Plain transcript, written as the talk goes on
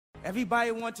Everybody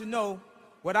wants to know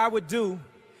what I would do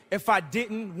if I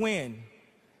didn't win.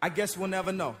 I guess we'll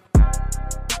never know.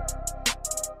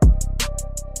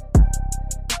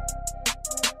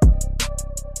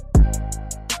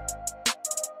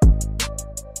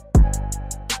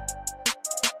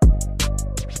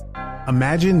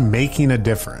 Imagine making a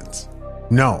difference.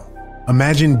 No,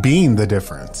 imagine being the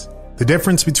difference. The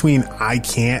difference between I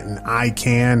can't and I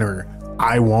can, or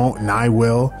I won't and I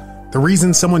will. The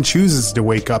reason someone chooses to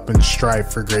wake up and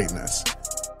strive for greatness.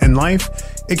 In life,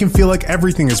 it can feel like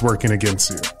everything is working against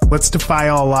you. Let's defy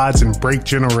all odds and break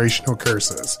generational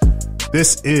curses.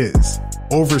 This is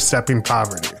Overstepping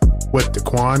Poverty with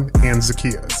Daquan and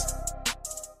Zacchaeus.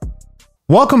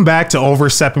 Welcome back to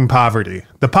Overstepping Poverty,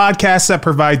 the podcast that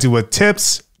provides you with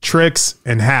tips, tricks,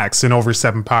 and hacks in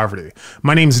overstepping poverty.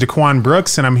 My name is Daquan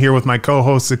Brooks, and I'm here with my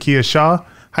co-host Zacchaeus Shaw.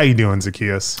 How you doing,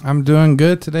 Zacchaeus? I'm doing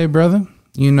good today, brother.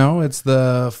 You know, it's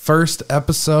the first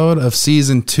episode of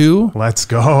season 2. Let's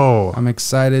go. I'm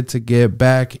excited to get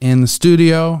back in the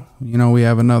studio. You know, we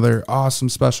have another awesome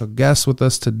special guest with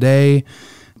us today.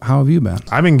 How have you been?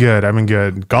 I've been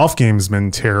good. Golf game's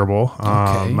been terrible.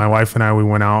 Okay. My wife and I, we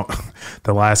went out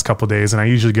the last couple days, and I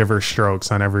usually give her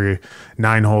strokes on every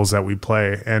 9 holes that we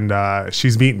play, and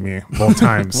she's beaten me both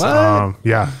times.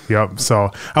 Yep. So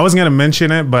I wasn't gonna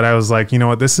mention it, but I was like, you know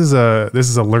what, this is a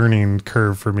learning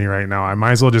curve for me right now. I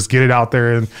might as well just get it out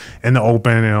there in the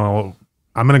open, and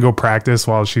I'm going to go practice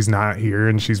while she's not here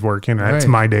and she's working. Right. It's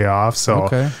my day off. So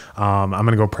I'm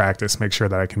going to go practice, make sure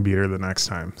that I can beat her the next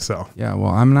time. So yeah,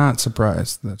 well, I'm not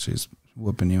surprised that she's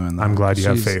whooping you in that. I'm glad you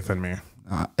have faith in me.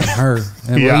 And her.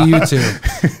 And you too.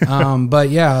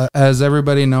 But yeah, as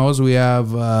everybody knows, we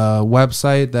have a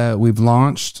website that we've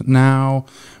launched now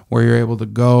where you're able to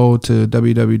go to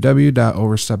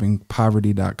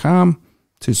www.oversteppingpoverty.com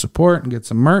to support and get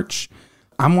some merch.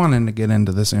 I'm wanting to get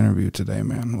into this interview today,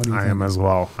 man. What do you think? I am as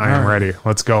well. I am ready.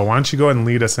 Let's go. Why don't you go ahead and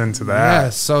lead us into that?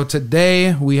 Yes. So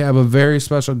today we have a very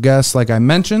special guest, like I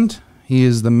mentioned. He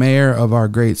is the mayor of our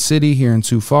great city here in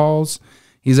Sioux Falls.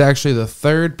 He's actually the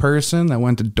third person that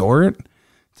went to Dorrit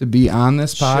to be on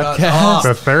this podcast.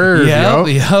 The third.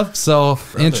 Yep. So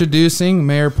introducing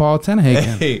Mayor Paul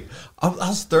TenHaken. Hey, I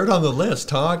was third on the list,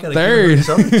 huh? I gotta third. give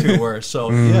something to her. So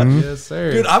yeah, Yes,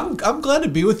 sir. dude, I'm glad to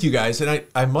be with you guys, and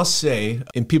I must say,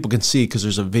 and people can see because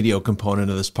there's a video component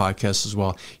of this podcast as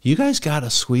well. You guys got a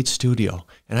sweet studio,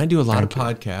 and I do a lot of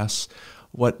podcasts.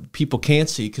 What people can't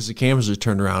see because the cameras are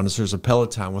turned around is there's a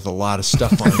Peloton with a lot of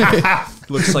stuff on it.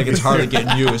 Looks like it's hardly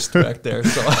getting used back there.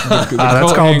 So that's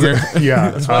called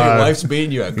that's why your wife's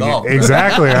beating you at golf.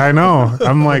 Exactly. I know.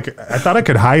 I'm like, I thought I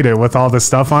could hide it with all the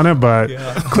stuff on it, but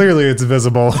clearly it's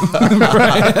visible.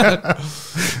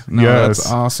 No, that's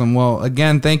awesome. Well,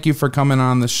 again, thank you for coming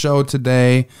on the show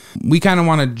today. We kind of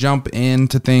want to jump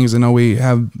into things. I know we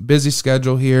have busy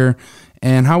schedule here,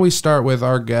 and how we start with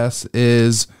our guests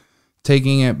is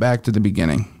taking it back to the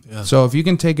beginning. Yeah. So if you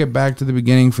can take it back to the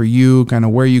beginning for you, kind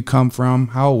of where you come from,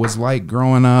 how it was like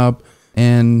growing up,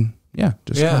 and kind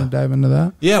of dive into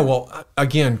that. Yeah, well,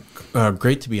 again,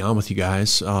 great to be on with you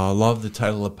guys. Love the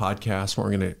title of the podcast, what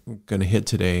we're gonna hit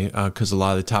today, because a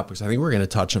lot of the topics I think we're going to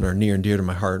touch on are near and dear to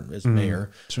my heart as mayor.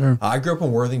 Sure. I grew up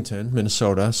in Worthington,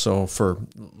 Minnesota, so for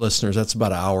listeners, that's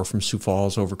about an hour from Sioux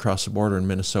Falls over across the border in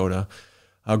Minnesota.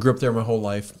 I grew up there my whole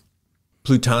life.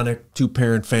 Plutonic,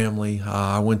 2-parent family.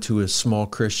 I went to a small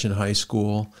Christian high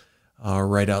school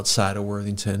right outside of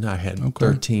Worthington. I had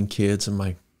 13 kids in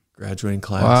my graduating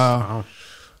class. Wow.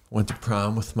 Went to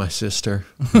prom with my sister.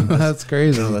 That's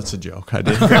crazy. No, that's a joke. I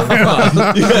didn't go to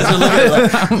prom. You guys are looking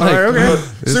at I'm like, okay.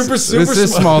 Super This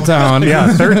is small town.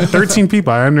 Yeah, 13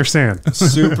 people. I understand.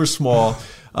 Super small.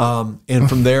 And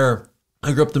from there,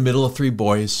 I grew up the middle of 3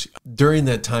 boys. During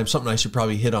that time, something I should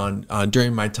probably hit on,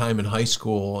 during my time in high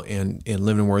school and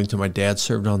living in Worthington, my dad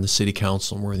served on the city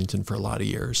council in Worthington for a lot of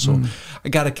years. So I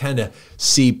got to kind of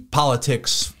see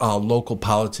politics, local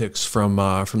politics from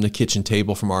the kitchen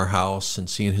table from our house and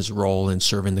seeing his role in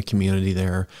serving the community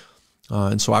there.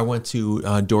 And so I went to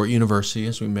Dorrit University,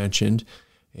 as we mentioned,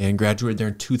 and graduated there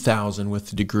in 2000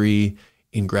 with a degree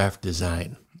in graphic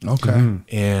design. Okay.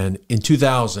 And in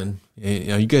 2000,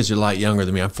 you guys are a lot younger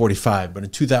than me. I'm 45, but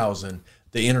in 2000,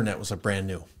 the internet was a brand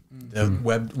new.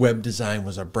 The web design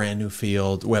was a brand new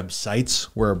field. Websites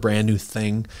were a brand new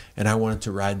thing, and I wanted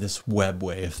to ride this web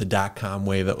wave, the .com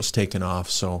wave that was taking off.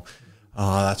 So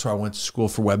that's where I went to school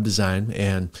for web design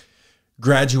and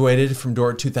graduated from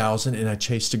Dorrit 2000, and I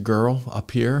chased a girl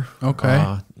up here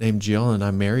named Jill, and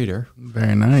I married her.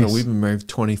 Very nice. So we've been married for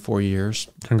 24 years.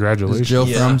 Congratulations. Is Jill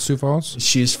from Sioux Falls?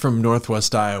 She's from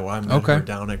Northwest Iowa. I met her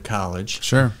down at college.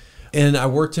 Sure. And I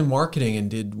worked in marketing and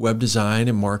did web design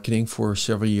and marketing for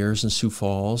several years in Sioux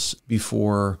Falls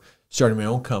before starting my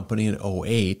own company in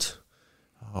 '08.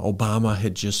 Obama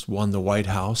had just won the White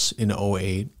House in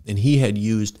 '08, and he had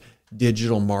used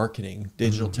digital marketing,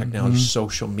 digital technology,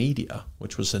 social media,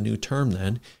 which was a new term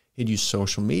then. He'd used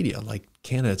social media like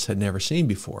candidates had never seen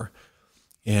before.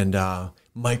 And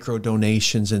micro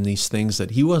donations and these things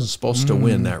that he wasn't supposed to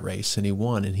win that race, and he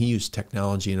won. And he used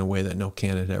technology in a way that no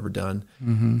candidate had ever done.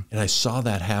 And I saw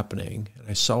that happening, and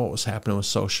I saw what was happening with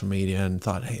social media and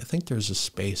thought, hey, I think there's a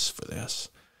space for this.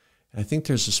 I think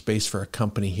there's a space for a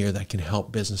company here that can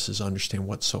help businesses understand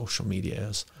what social media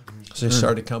is. So I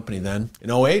started a company then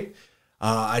in '08.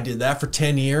 I did that for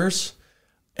 10 years.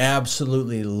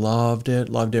 Absolutely loved it,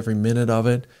 loved every minute of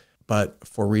it. But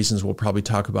for reasons we'll probably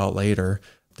talk about later,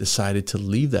 decided to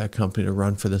leave that company to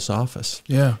run for this office.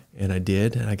 Yeah. And I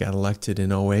did, and I got elected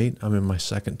in '08. I'm in my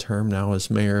second term now as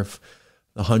mayor of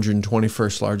the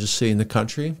 121st largest city in the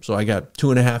country. So I got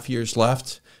 2.5 years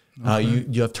left. Okay.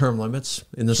 You have term limits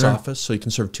in this office, so you can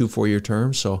serve 2 4-year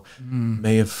terms. So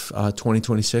May of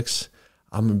 2026,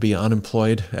 I'm going to be an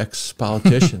unemployed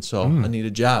ex-politician, so I need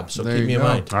a job. So keep me in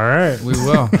mind. All right. We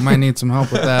will. Might need some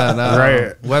help with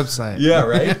that website. Yeah,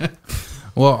 right?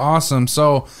 Well, awesome.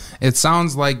 So it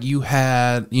sounds like you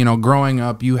had, growing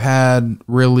up, you had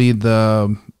really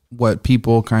what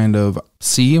people kind of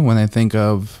see when they think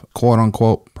of quote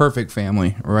unquote perfect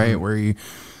family, right? Were you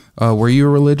a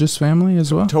religious family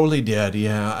as well? Totally did.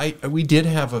 Yeah. We did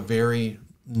have I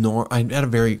had a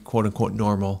very quote unquote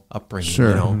normal upbringing.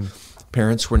 Sure.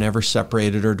 Parents were never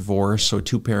separated or divorced, so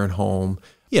 2-parent home.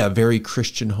 Yeah, very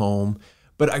Christian home.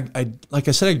 But I like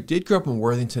I said, I did grow up in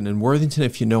Worthington. And Worthington,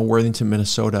 if you know Worthington,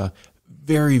 Minnesota,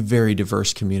 very, very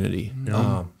diverse community,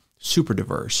 super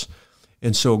diverse.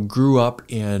 And so grew up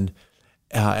in,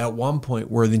 at one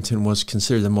point, Worthington was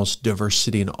considered the most diverse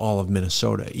city in all of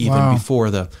Minnesota. Even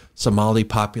before the Somali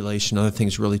population, other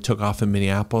things really took off in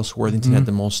Minneapolis, Worthington had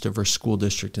the most diverse school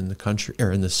district in the country,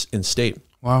 or in the state.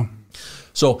 Wow.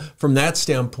 So from that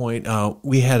standpoint,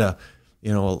 we had a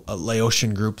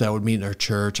Laotian group that would meet in our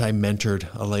church. I mentored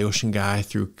a Laotian guy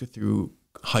through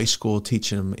high school,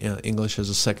 teaching him English as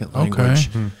a second language.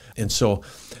 Okay. And so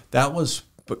that was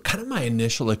kind of my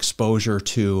initial exposure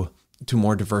to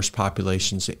more diverse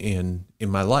populations in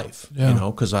my life,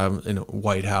 because I'm in a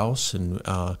White House and,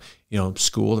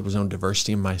 school. There was no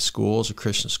diversity in my school. It was a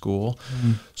Christian school.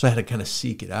 So I had to kind of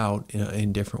seek it out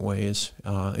in different ways.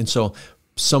 And so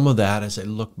some of that, as I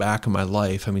look back in my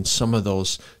life, I mean, some of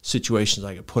those situations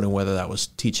I could put in, whether that was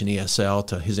teaching ESL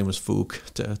to, his name was Fook,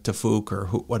 to Fook or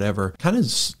whatever, kind of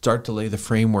start to lay the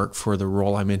framework for the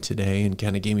role I'm in today, and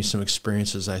kind of gave me some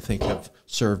experiences I think have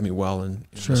served me well in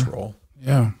this role.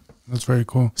 Yeah, that's very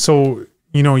cool. So,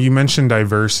 you mentioned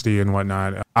diversity and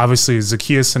whatnot. Obviously,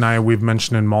 Zacchaeus and I, we've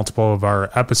mentioned in multiple of our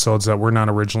episodes that we're not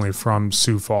originally from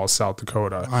Sioux Falls, South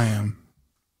Dakota. I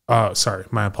am. Sorry,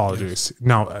 my apologies. Yes.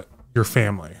 No, your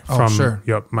family. Sure.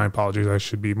 Yep, my apologies. I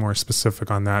should be more specific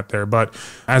on that there. But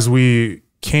as we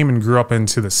came and grew up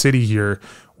into the city here,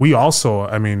 we also,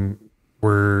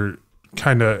 were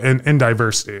kind of in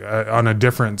diversity on a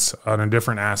different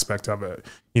aspect of it.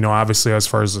 Obviously, as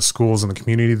far as the schools and the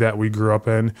community that we grew up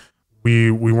in,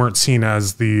 we weren't seen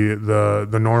as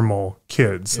the normal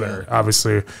kids there.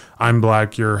 Obviously, I'm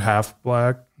black, you're half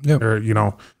black. Yep.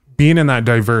 Or, being in that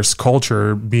diverse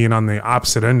culture, being on the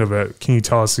opposite end of it, can you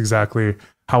tell us exactly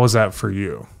how was that for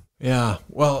you? Yeah.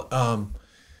 Well,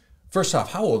 first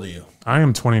off, how old are you? I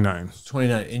am 29.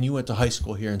 29. And you went to high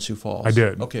school here in Sioux Falls? I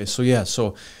did. Okay.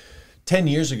 So 10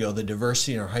 years ago, the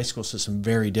diversity in our high school system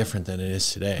very different than it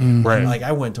is today. Right. Like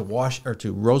I went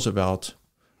to Roosevelt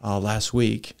last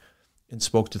week and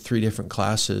spoke to 3 different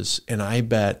classes, and I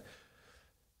bet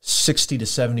 60 to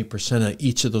 70% of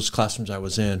each of those classrooms I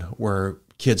was in were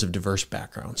kids of diverse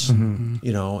backgrounds,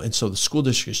 and so the school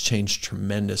district has changed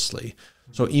tremendously.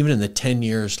 So even in the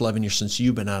 11 years since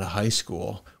you've been out of high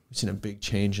school, we've seen a big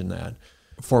change in that.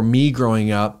 For me growing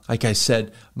up, like I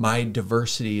said, my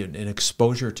diversity and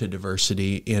exposure to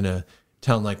diversity in a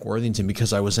town like Worthington,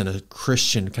 because I was in a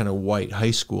Christian kind of white high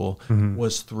school,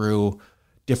 was through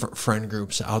different friend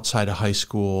groups outside of high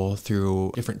school,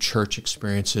 through different church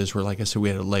experiences where, like I said, we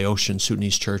had a Laotian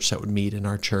Sudanese church that would meet in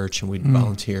our church, and we'd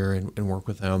volunteer and work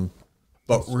with them.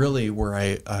 But really where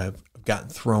I've gotten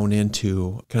thrown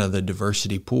into kind of the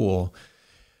diversity pool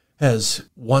as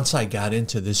once I got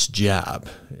into this job,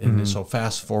 and so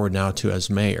fast forward now to as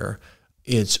mayor,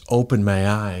 it's opened my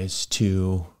eyes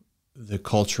to the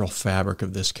cultural fabric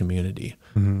of this community,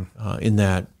 in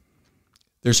that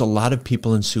there's a lot of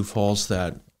people in Sioux Falls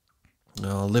that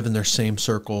live in their same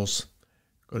circles,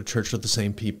 go to church with the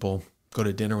same people, go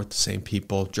to dinner with the same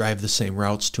people, drive the same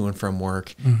routes to and from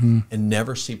work, and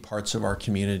never see parts of our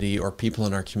community or people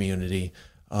in our community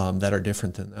that are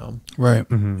different than them. Right.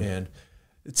 And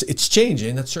it's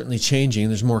changing. That's certainly changing.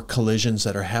 There's more collisions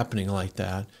that are happening like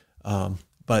that.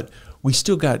 But we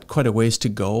still got quite a ways to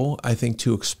go, I think,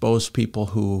 to expose people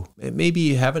who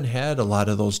maybe haven't had a lot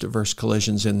of those diverse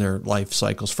collisions in their life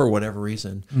cycles for whatever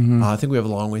reason. I think we have a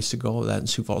long ways to go with that in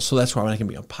Sioux Falls. So that's why when I can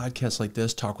be on podcasts like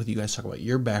this, talk with you guys, talk about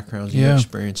your backgrounds, your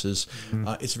experiences,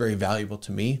 it's very valuable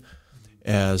to me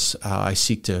as I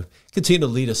seek to continue to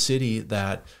lead a city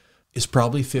that is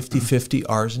probably 50-50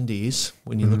 R's and D's.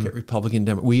 When you look at Republican,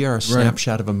 we are a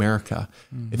snapshot of America.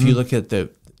 If you look at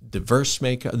the diverse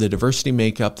makeup, the diversity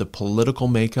makeup, the political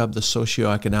makeup, the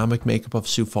socioeconomic makeup of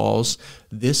Sioux Falls,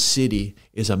 this city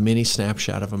is a mini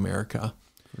snapshot of America.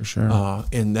 For sure.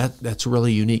 And that's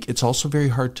really unique. It's also very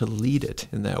hard to lead it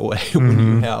in that way when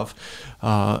you have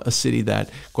a city that,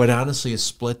 quite honestly, is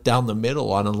split down the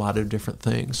middle on a lot of different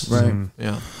things. Right.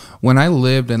 Yeah. When I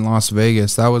lived in Las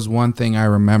Vegas, that was one thing I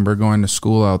remember going to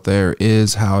school out there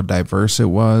is how diverse it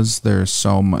was. There's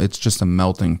so much, it's just a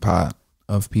melting pot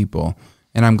of people.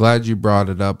 And I'm glad you brought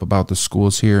it up about the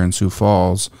schools here in Sioux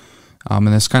Falls. And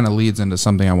this kind of leads into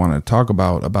something I want to talk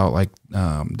about like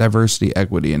diversity,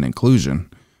 equity, and inclusion,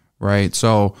 right?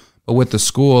 So, but with the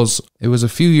schools, it was a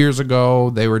few years ago,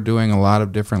 they were doing a lot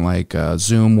of different like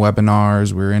Zoom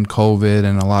webinars. We were in COVID,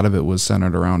 and a lot of it was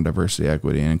centered around diversity,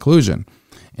 equity, and inclusion.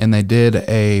 And they did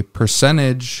a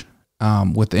percentage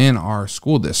within our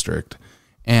school district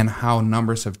and how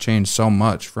numbers have changed so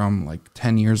much from like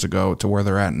 10 years ago to where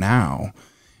they're at now.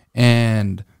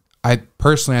 And I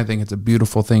think it's a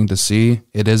beautiful thing to see.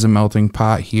 It is a melting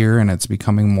pot here, and it's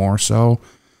becoming more so.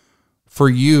 For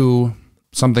you,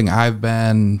 something I've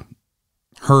been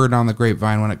heard on the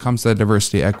grapevine when it comes to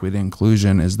diversity, equity,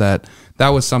 inclusion is that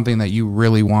was something that you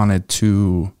really wanted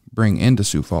to bring into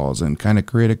Sioux Falls and kind of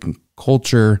create a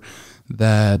culture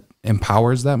that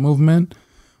empowers that movement.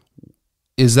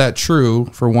 Is that true,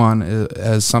 for one,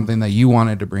 as something that you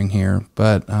wanted to bring here?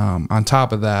 But on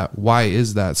top of that, why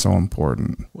is that so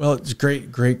important? Well, it's a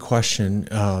great question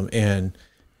and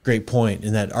great point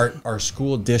in that our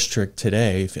school district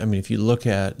today, if you look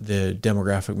at the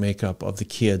demographic makeup of the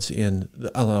kids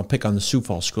I'll pick on the Sioux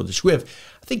Falls School District. We have,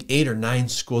 I think, 8 or 9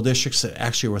 school districts that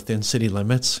actually are within city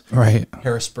limits. Right.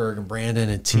 Harrisburg and Brandon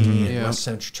and T and West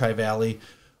Central Tri-Valley.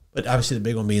 But obviously the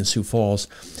big one being Sioux Falls.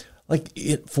 Like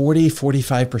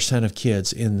 40-45% of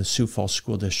kids in the Sioux Falls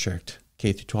School District,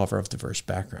 K through 12, are of diverse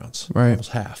backgrounds. Right.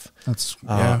 Almost half. That's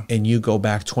and you go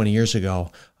back 20 years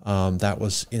ago, that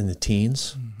was in the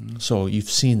teens. So you've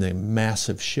seen the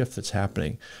massive shift that's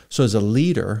happening. So as a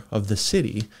leader of the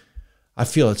city, I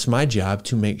feel it's my job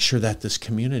to make sure that this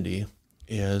community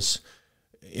is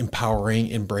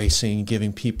empowering, embracing,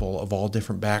 giving people of all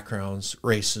different backgrounds,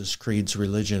 races, creeds,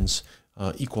 religions,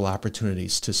 equal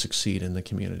opportunities to succeed in the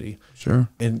community. Sure.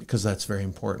 And because that's very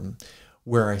important.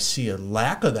 Where I see a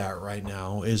lack of that right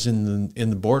now is in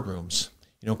the boardrooms,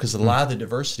 because a lot of the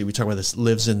diversity, we talk about this,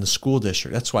 lives in the school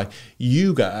district. That's why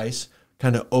you guys,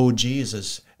 kind of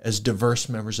OGs as diverse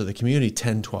members of the community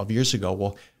 10, 12 years ago.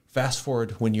 Well, fast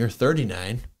forward when you're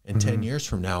 39 and 10 years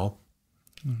from now,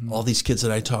 all these kids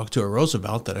that I talked to at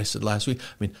Roosevelt that I said last week,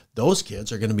 those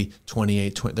kids are going to be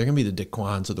 28, 20, they're going to be the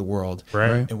Daquans of the world.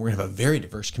 Right. And we're going to have a very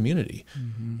diverse community.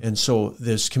 And so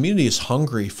this community is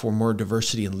hungry for more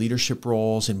diversity in leadership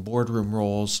roles, in boardroom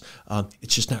roles.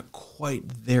 It's just not quite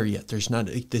there yet. There's not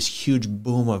this huge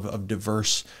boom of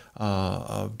diverse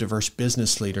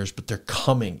business leaders, but they're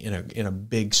coming in a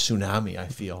big tsunami, I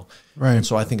feel. Right. And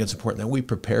so I think it's important that we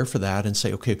prepare for that and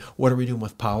say, okay, what are we doing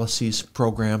with policies,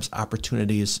 programs,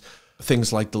 opportunities,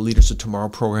 things like the Leaders of Tomorrow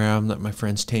program that my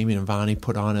friends Tammy and Vonnie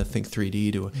put on at Think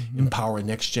 3D to empower a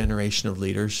next generation of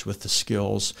leaders with the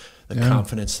skills, the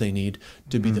confidence they need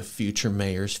to be the future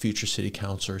mayors, future city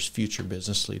councilors, future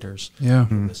business leaders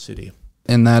in the city.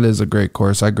 And that is a great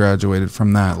course. I graduated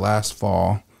from that last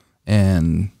fall,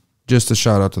 and just a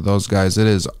shout out to those guys. It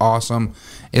is awesome.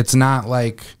 It's not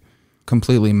like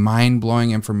completely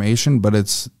mind-blowing information, but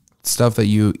it's stuff that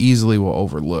you easily will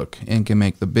overlook and can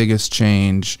make the biggest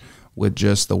change with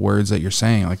just the words that you're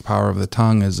saying. Like Power of the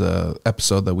Tongue is a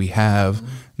episode that we have. And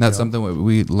that's something that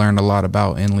we learned a lot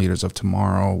about in Leaders of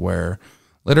Tomorrow, where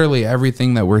literally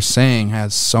everything that we're saying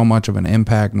has so much of an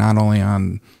impact, not only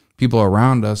on people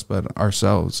around us, but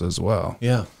ourselves as well.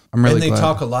 Yeah. I'm really and they glad.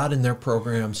 talk a lot in their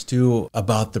programs, too,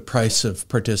 about the price of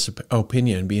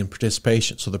opinion being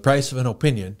participation. So the price of an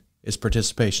opinion is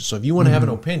participation. So if you want to have an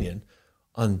opinion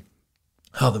on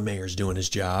how the mayor's doing his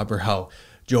job or how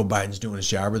Joe Biden's doing his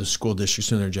job or the school district's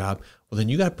doing their job, well, then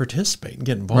you got to participate and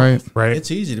get involved. Right.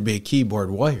 It's easy to be a keyboard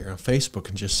warrior on Facebook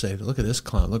and just say, look at this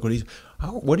clown. Look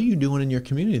what are you doing in your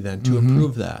community then to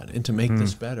improve that and to make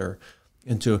this better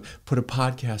and to put a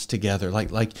podcast together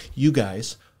like you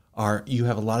guys you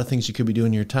have a lot of things you could be doing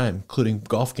in your time, including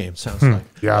golf games, sounds like.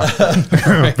 Yeah,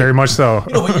 very much so.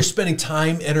 But you're spending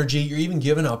time, energy, you're even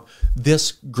giving up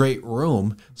this great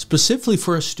room specifically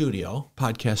for a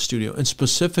podcast studio, and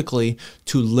specifically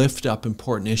to lift up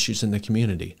important issues in the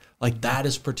community. Like that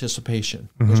is participation.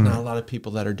 There's not a lot of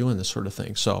people that are doing this sort of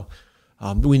thing. So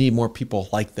we need more people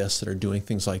like this that are doing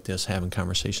things like this, having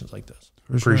conversations like this.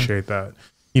 Appreciate that.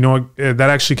 That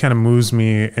actually kind of moves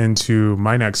me into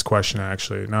my next question,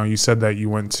 actually. Now, you said that you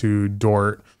went to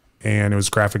Dort and it was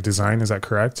graphic design. Is that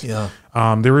correct? Yeah.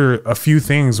 There were a few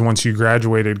things once you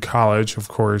graduated college, of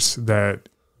course, that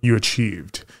you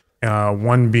achieved.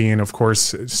 One being, of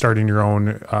course, starting your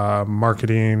own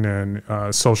marketing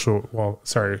and social. Well,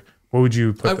 sorry, what would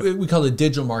you put? We call it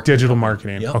digital marketing. Digital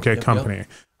marketing. Yep, company.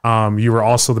 Yep. You were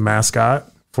also the mascot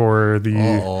for the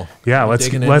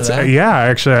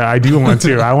actually I do want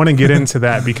to. I want to get into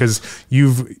that because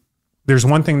there's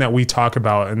one thing that we talk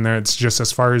about, and that's just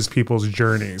as far as people's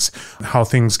journeys, how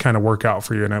things kind of work out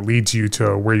for you, and it leads you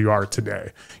to where you are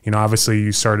today. Obviously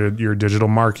you started your digital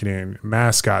marketing,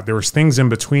 mascot. There was things in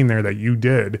between there that you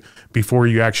did before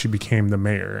you actually became the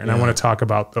mayor, and I want to talk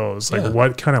about those.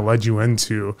 What kind of led you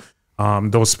into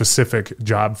those specific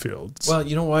job fields? Well,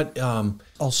 you know what?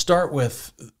 I'll start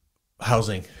with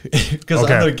housing, because I'm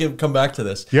going to come back to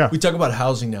this. Yeah. We talk about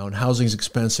housing now, and housing's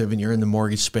expensive, and you're in the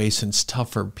mortgage space, and it's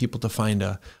tough for people to find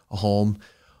a home.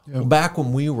 Yep. Back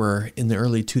when we were in the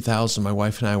early 2000s, my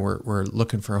wife and I were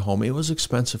looking for a home. It was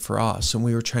expensive for us, and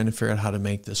we were trying to figure out how to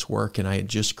make this work. And I had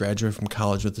just graduated from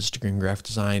college with this degree in graphic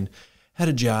design, had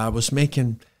a job, was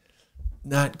making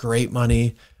not great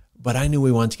money, but I knew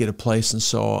we wanted to get a place, and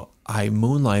so I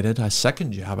moonlighted. A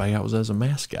second job I got was as a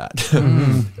mascot.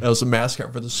 I was a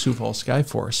mascot for the Sioux Falls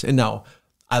Skyforce. And now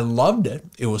I loved it.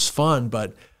 It was fun,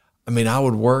 but I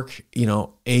would work,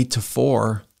 8 to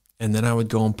 4, and then I would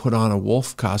go and put on a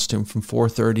wolf costume from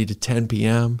 4:30 to 10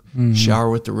 p.m., shower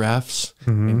with the refs,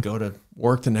 and go to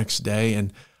work the next day.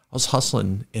 And I was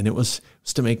hustling, and it was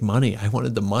to make money. I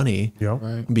wanted the money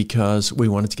because we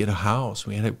wanted to get a house.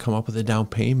 We had to come up with a down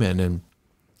payment.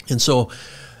 And so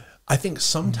I think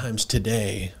sometimes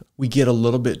today we get a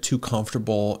little bit too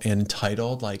comfortable and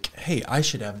entitled, like, hey, I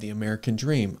should have the American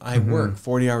dream. I work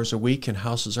 40 hours a week and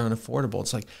houses are unaffordable.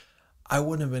 It's like, I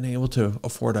wouldn't have been able to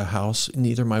afford a house,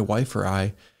 neither my wife or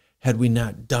I, had we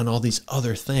not done all these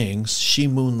other things. She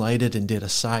moonlighted and did a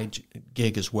side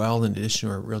gig as well in addition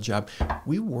to her real job.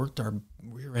 We worked our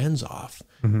rear ends off,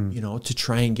 to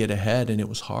try and get ahead, and it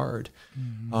was hard.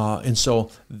 And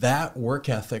so that work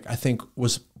ethic, I think,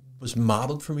 was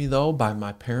modeled for me, though, by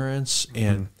my parents,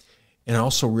 and I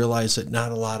also realized that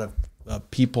not a lot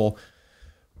of people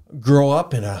grow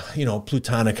up in a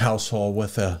plutonic household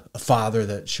with a father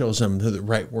that shows them the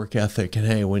right work ethic, and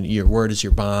hey, when your word is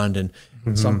your bond, and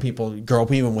some people grow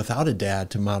up even without a dad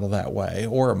to model that way,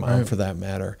 or a mom for that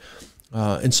matter.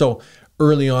 And so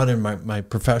early on in my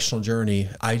professional journey,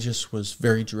 I just was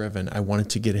very driven. I wanted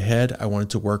to get ahead. I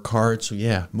wanted to work hard. So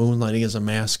moonlighting as a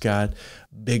mascot,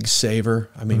 big saver.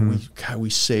 We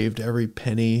saved every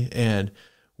penny, and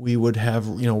we would have,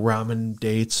 ramen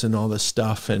dates and all this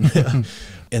stuff. And,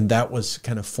 and that was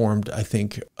kind of formed, I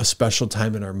think, a special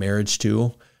time in our marriage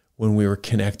too, when we were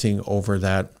connecting over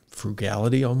that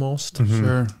frugality almost.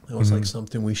 Sure. It was like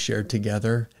something we shared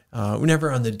together. We're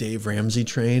never on the Dave Ramsey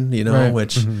train,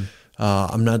 which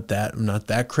I'm not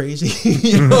that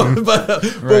crazy, but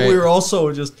we were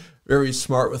also just very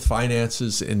smart with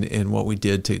finances and what we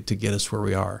did to get us where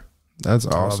we are. That's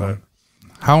awesome.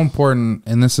 How important,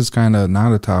 and this is kind of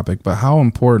not a topic, but how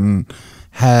important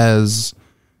has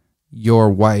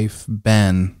your wife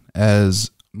been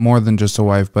as more than just a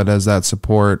wife, but as that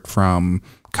support from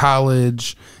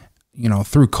college,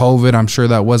 through COVID? I'm sure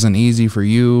that wasn't easy for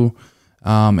you.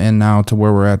 And now to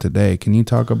where we're at today. Can you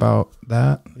talk about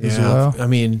that as well?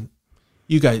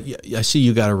 You guys, I see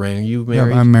you got a ring. Are you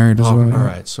married? Yeah, I'm married as well. All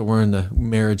right. So we're in the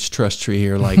marriage trust tree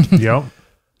here. Yep.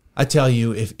 I tell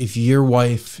you, if your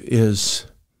wife is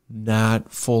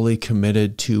not fully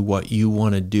committed to what you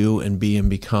want to do and be and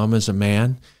become as a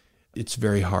man, it's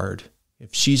very hard.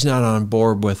 If she's not on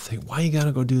board with, hey, why you got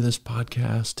to go do this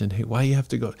podcast? And hey, why you have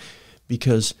to go?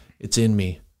 Because it's in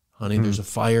me. Honey, there's a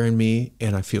fire in me,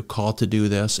 and I feel called to do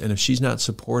this. And if she's not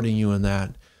supporting you in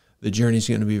that, the journey's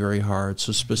going to be very hard.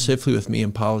 So specifically with me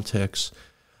in politics,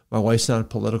 my wife's not a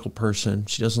political person.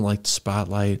 She doesn't like the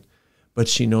spotlight, but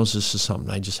she knows this is something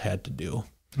I just had to do.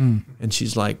 And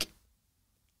she's like,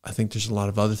 I think there's a lot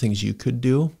of other things you could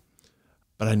do,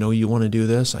 but I know you want to do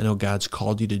this. I know God's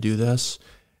called you to do this,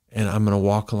 and I'm going to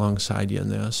walk alongside you in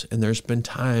this. And there's been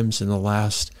times in the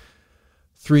last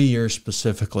 3 years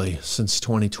specifically, since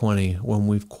 2020, when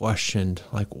we've questioned,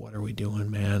 like, what are we doing,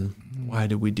 man? Why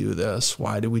did we do this?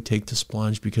 Why did we take this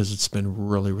plunge? Because it's been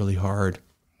really, really hard.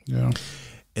 Yeah.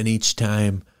 And each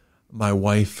time my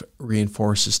wife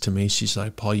reinforces to me, she's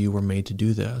like, Paul, you were made to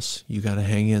do this. You got to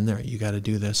hang in there. You got to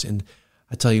do this. And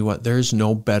I tell you what, there's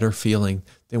no better feeling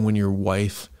than when your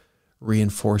wife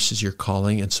reinforces your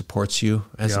calling and supports you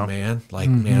as a man. Like,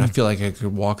 man, I feel like I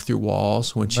could walk through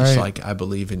walls when she's like, I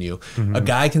believe in you. A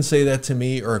guy can say that to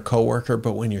me, or a coworker,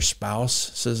 but when your spouse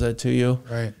says that to you,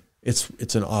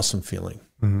 it's an awesome feeling.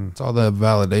 It's all the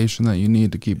validation that you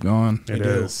need to keep going. It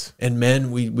is. And men,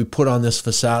 we put on this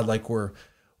facade like we're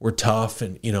tough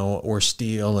and, you know, we're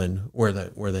steel and we're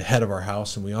the head of our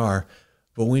house, and we are.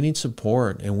 But we need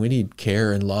support, and we need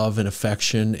care and love and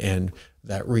affection and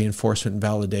that reinforcement and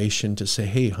validation to say,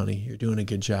 hey, honey, you're doing a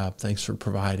good job. Thanks for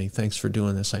providing. Thanks for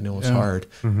doing this. I know it's hard.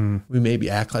 We maybe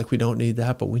act like we don't need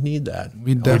that, but we need that.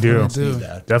 We definitely do. Need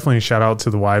that. Definitely shout out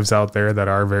to the wives out there that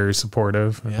are very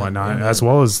supportive and whatnot, as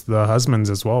well as the husbands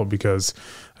as well, because,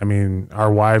 I mean,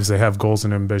 our wives, they have goals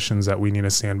and ambitions that we need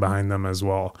to stand behind them as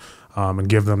well, and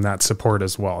give them that support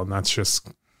as well. And that's just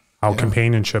how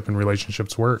companionship and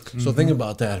relationships work. So think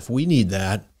about that. If we need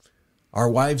that, our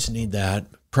wives need that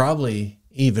probably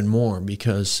even more,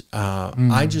 because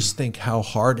I just think how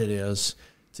hard it is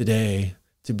today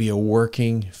to be a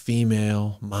working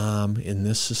female mom in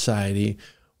this society,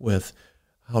 with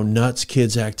how nuts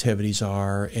kids' activities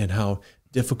are and how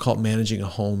difficult managing a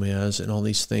home is and all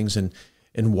these things.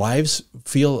 And wives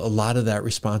feel a lot of that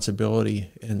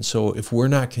responsibility. And so if we're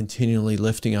not continually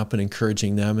lifting up and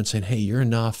encouraging them and saying, hey, you're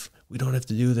enough. We don't have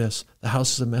to do this. The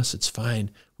house is a mess. It's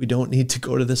fine. We don't need to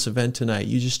go to this event tonight.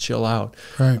 You just chill out.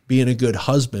 Right. Being a good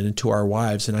husband to our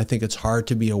wives. And I think it's hard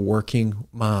to be a working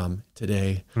mom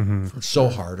today. So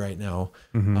hard right now.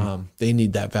 They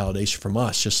need that validation from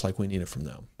us, just like we need it from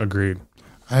them. Agreed.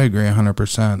 I agree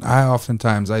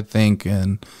 100%. I think,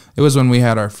 and it was when we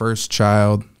had our first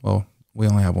child. Well, we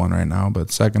only have one right now,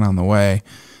 but second on the way.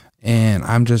 And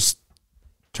I'm just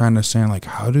trying to understand, like,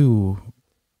 how do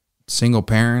single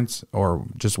parents or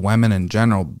just women in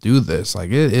general do this? Like,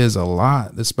 it is a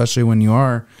lot, especially when you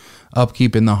are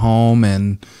upkeeping the home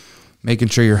and making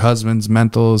sure your husband's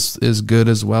mental is good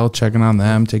as well, checking on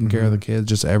them, taking care of the kids,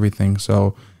 just everything.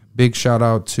 So big shout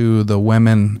out to the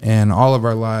women and all of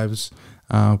our lives,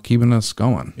 keeping us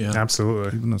going. Yeah,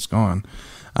 absolutely. Keeping us going.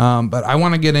 But I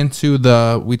want to get into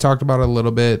we talked about it a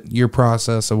little bit, your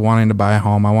process of wanting to buy a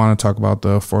home. I want to talk about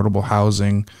the affordable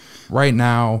housing. Right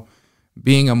now,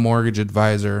 being a mortgage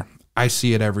advisor, I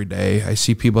see it every day. I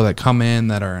see people that come in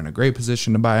that are in a great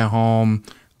position to buy a home.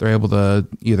 They're able to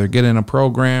either get in a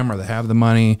program or they have the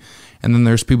money. And then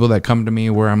there's people that come to me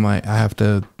where I'm like, I have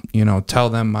to, tell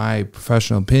them my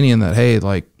professional opinion that, hey,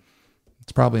 like,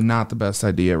 it's probably not the best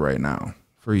idea right now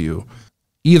for you.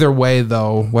 Either way,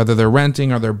 though, whether they're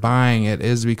renting or they're buying, it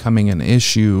is becoming an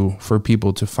issue for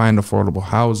people to find affordable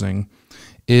housing.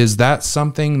 Is that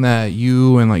something that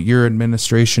you and like your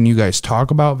administration, you guys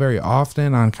talk about very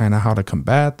often on kind of how to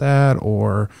combat that,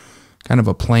 or kind of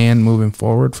a plan moving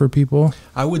forward for people?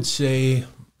 I would say,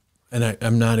 and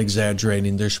I'm not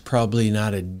exaggerating, there's probably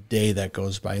not a day that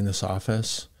goes by in this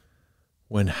office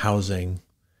when housing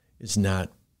is not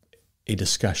a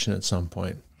discussion at some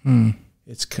point.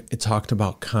 It's talked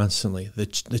about constantly.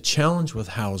 The challenge with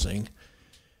housing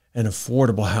and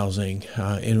affordable housing,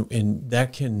 and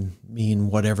that can mean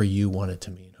whatever you want it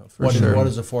to mean. What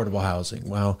is affordable housing?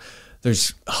 Well,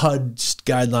 there's HUD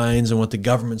guidelines and what the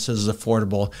government says is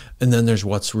affordable, and then there's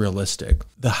what's realistic.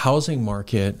 The housing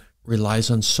market relies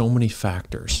on so many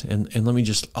factors, and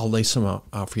I'll lay some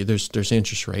out for you. There's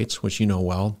interest rates, which you know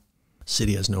well.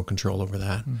 City has no control over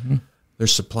that.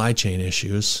 There's supply chain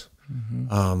issues.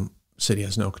 City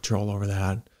has no control over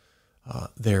that.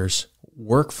 There's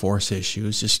workforce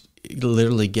issues, just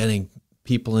literally getting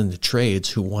people into trades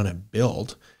who want to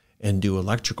build and do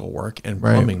electrical work and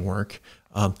plumbing work.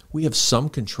 We have some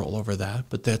control over that,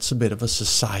 but that's a bit of a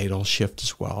societal shift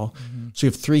as well. So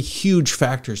you have three huge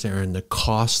factors there in the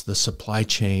cost, the supply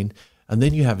chain, and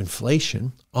then you have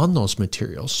inflation on those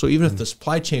materials. So even if the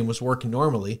supply chain was working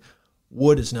normally,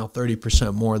 wood is now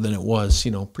 30% more than it was,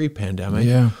 pre-pandemic.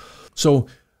 Yeah. So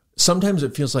sometimes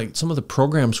it feels like some of the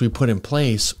programs we put in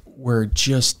place were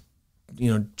just,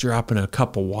 dropping a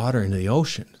cup of water into the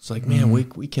ocean. It's like, man,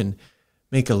 we can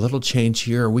make a little change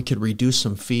here, or we could reduce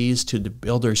some fees to the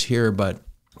builders here, but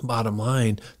bottom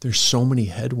line, there's so many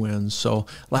headwinds. So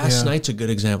last night's a good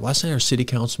example. Last night, our city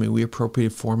council meeting, we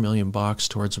appropriated $4 million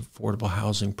towards affordable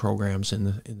housing programs in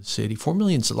the city. $4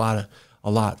 million is a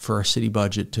lot for our city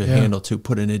budget to handle, to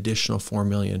put an additional $4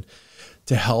 million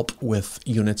to help with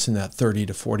units in that 30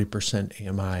 to 40%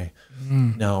 AMI.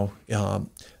 Now,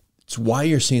 it's why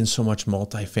you're seeing so much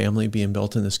multifamily being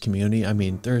built in this community. I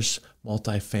mean, there's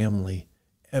multifamily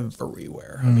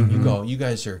everywhere. I mean, you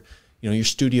guys are, your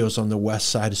studio's on the west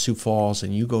side of Sioux Falls,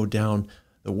 and you go down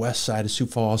the west side of Sioux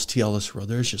Falls, T. Ellis Road,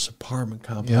 there's just apartment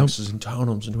complexes and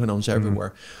townhomes and twin homes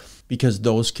everywhere, because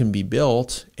those can be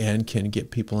built and can get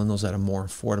people in those at a more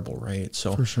affordable rate.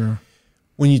 So For sure.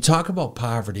 when you talk about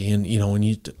poverty, and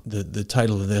when the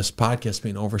title of this podcast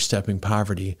being Overstepping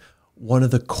Poverty, one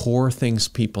of the core things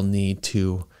people need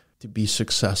to be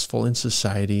successful in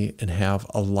society and have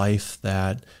a life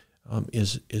that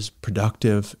is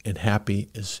productive and happy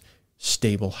is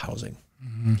stable housing.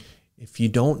 If you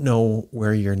don't know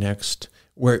where your next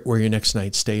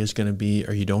night's stay is going to be,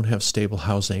 or you don't have stable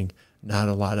housing, not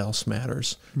a lot else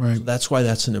matters. Right. So that's why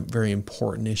that's a very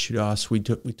important issue to us. We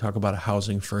talk about a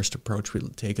housing first approach we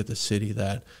take at the city,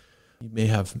 that you may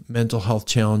have mental health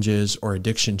challenges or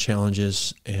addiction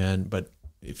challenges, but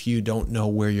if you don't know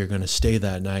where you're going to stay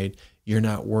that night, you're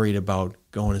not worried about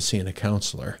going and seeing a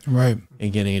counselor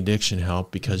and getting addiction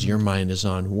help, because your mind is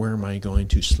on, where am I going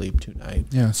to sleep tonight?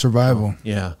 Yeah, survival.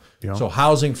 So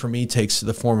housing for me takes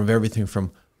the form of everything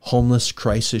from homeless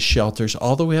crisis shelters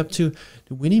all the way up to,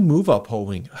 we need move-up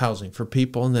housing for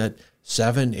people in that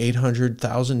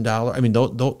 $700,000-$800,000. I mean,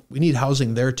 we need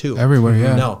housing there too. Everywhere,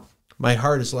 Now, my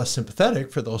heart is less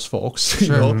sympathetic for those folks,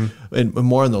 and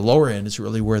more on the lower end is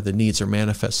really where the needs are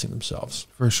manifesting themselves.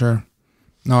 For sure.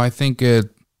 No, I think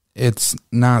it's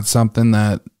not something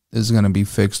that is going to be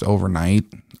fixed overnight,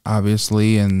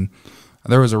 obviously. And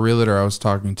there was a realtor I was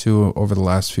talking to over the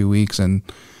last few weeks, and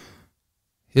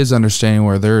his understanding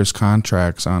where there's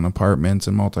contracts on apartments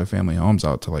and multifamily homes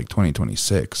out to like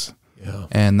 2026. Yeah.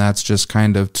 And that's just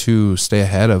kind of to stay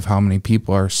ahead of how many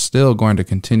people are still going to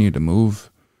continue to move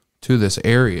to this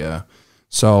area.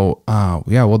 So,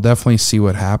 we'll definitely see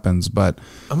what happens. But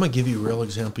I'm going to give you a real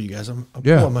example, you guys. I'm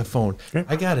pulling my phone. Okay.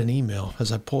 I got an email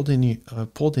as I pulled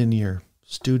in your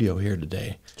studio here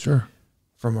today. Sure.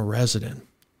 From a resident.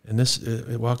 And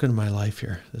welcome to my life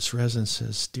here. This resident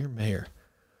says, "Dear Mayor,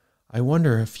 I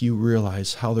wonder if you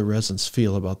realize how the residents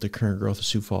feel about the current growth of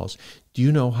Sioux Falls. Do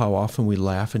you know how often we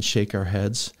laugh and shake our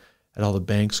heads at all the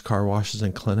banks, car washes,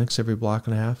 and clinics every block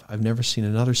and a half? I've never seen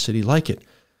another city like it.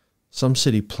 Some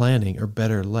city planning, or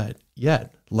better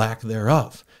yet, lack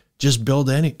thereof. Just build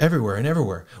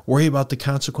everywhere. Worry about the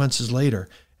consequences later."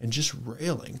 And just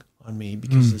railing on me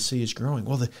because the city is growing.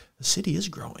 Well, the city is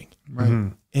growing.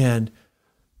 Right. And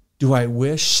do I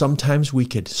wish sometimes we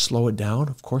could slow it down?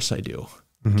 Of course I do,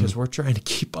 because we're trying to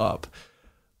keep up.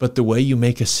 But the way you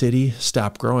make a city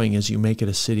stop growing is you make it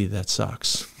a city that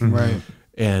sucks. Right.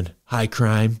 And high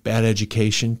crime, bad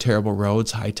education, terrible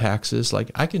roads, high taxes.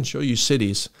 Like, I can show you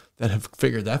cities that have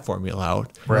figured that formula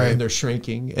out. Right. And they're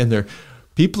shrinking, and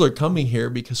people are coming here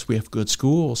because we have good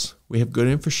schools, we have good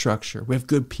infrastructure, we have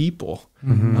good people.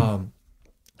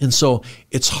 And so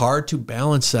it's hard to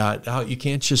balance that out. You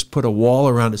can't just put a wall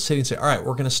around a city and say, all right,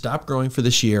 we're going to stop growing for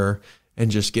this year and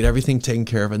just get everything taken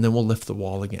care of, and then we'll lift the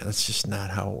wall again. That's just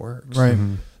not how it works. Right.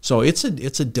 So it's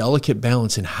a delicate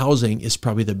balance, and housing is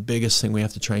probably the biggest thing we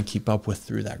have to try and keep up with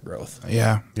through that growth.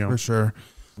 Yeah, for sure.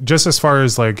 Just as far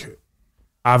as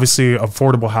obviously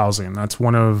affordable housing, that's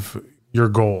one of your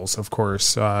goals, of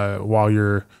course, while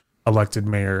you're elected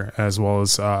mayor, as well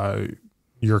as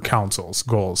your council's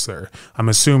goals there. I'm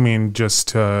assuming just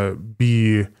to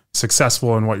be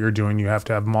successful in what you're doing, you have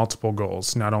to have multiple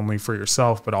goals, not only for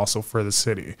yourself, but also for the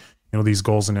city. These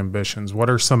goals and ambitions. What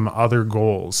are some other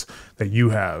goals that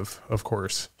you have, of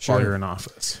course, while you're in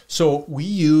office? So we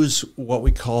use what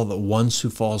we call the One Sioux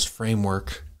Falls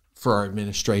framework for our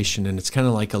administration, and it's kind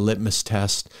of like a litmus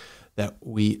test that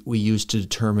we use to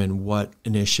determine what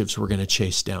initiatives we're going to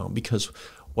chase down. Because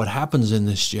what happens in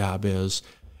this job is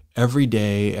every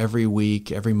day, every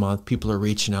week, every month, people are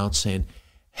reaching out saying,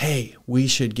 hey, we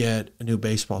should get a new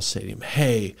baseball stadium.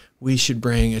 Hey, we should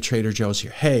bring a Trader Joe's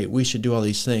here. Hey, we should do all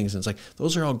these things. And it's like,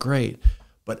 those are all great.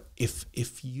 But if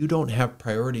you don't have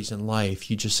priorities in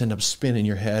life, you just end up spinning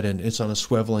your head and it's on a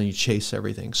swivel and you chase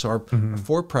everything. So our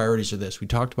 4 priorities are this. We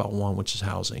talked about one, which is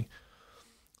housing.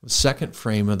 The second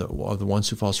frame of the One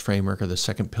Sioux Falls framework, or the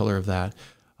second pillar of that,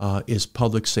 is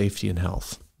public safety and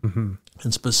health. And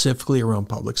specifically around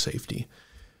public safety,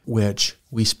 which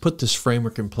we put this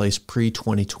framework in place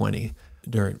pre-2020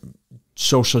 during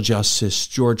social justice,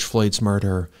 George Floyd's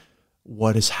murder,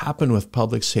 what has happened with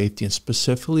public safety and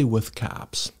specifically with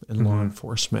cops and law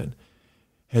enforcement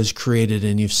has created,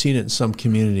 and you've seen it in some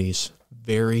communities,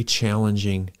 very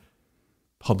challenging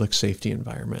public safety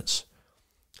environments.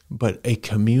 But a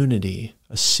community,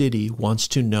 a city wants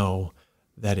to know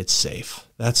that it's safe.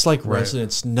 That's like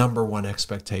residents' number one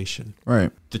expectation.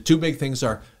 Right. The two big things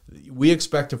are, we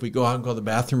expect if we go out and go to the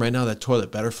bathroom right now, that toilet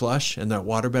better flush and that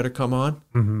water better come on.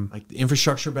 Like the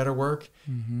infrastructure better work.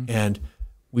 And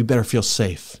we better feel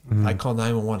safe. If I call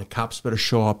 911, the cops better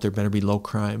show up. There better be low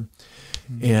crime.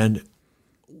 And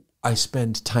I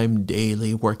spend time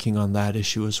daily working on that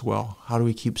issue as well. How do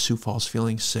we keep Sioux Falls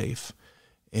feeling safe?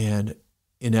 And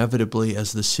inevitably,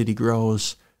 as the city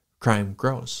grows, crime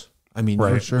grows. I mean,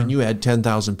 when you add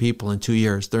 10,000 people in 2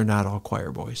 years, they're not all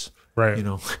choir boys. Right. You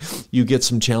know, you get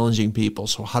some challenging people.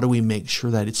 So how do we make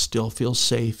sure that it still feels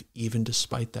safe even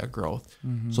despite that growth?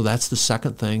 So that's the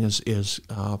second thing is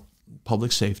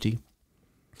public safety.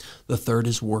 The third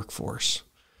is workforce.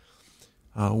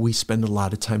 We spend a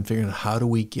lot of time figuring out how do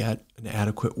we get an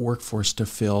adequate workforce to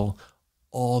fill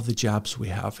all the jobs we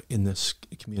have in this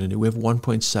community. We have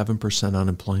 1.7%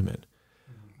 unemployment.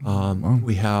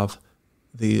 We have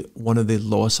one of the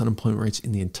lowest unemployment rates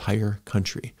in the entire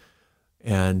country.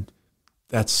 And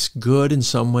that's good in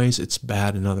some ways, it's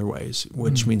bad in other ways,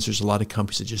 which means there's a lot of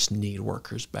companies that just need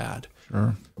workers bad.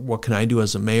 Sure. What can I do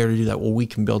as a mayor to do that? Well, we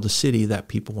can build a city that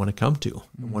people want to come to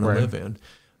and want to live in.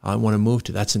 I want to move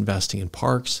to. That's investing in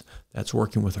parks. That's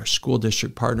working with our school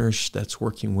district partners. That's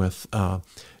working with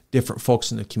different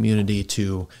folks in the community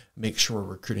to make sure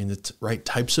we're recruiting the right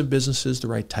types of businesses, the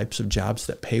right types of jobs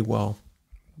that pay well.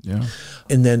 Yeah.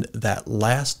 And then that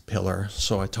last pillar,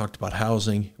 so I talked about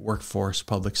housing, workforce,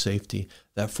 public safety.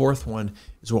 That fourth one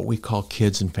is what we call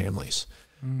kids and families.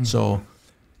 So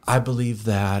I believe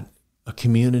that a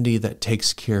community that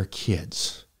takes care of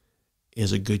kids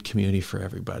is a good community for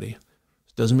everybody.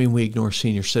 It doesn't mean we ignore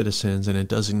senior citizens, and it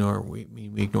doesn't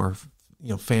mean we ignore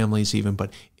families even.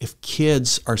 But if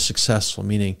kids are successful,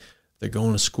 meaning they're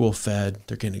going to school fed,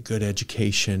 they're getting a good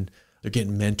education, they're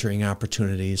getting mentoring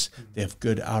opportunities, they have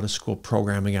good out-of-school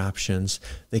programming options,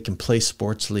 they can play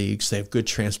sports leagues, they have good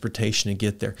transportation to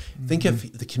get there. Think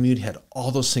if the community had all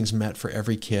those things met for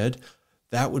every kid,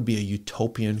 that would be a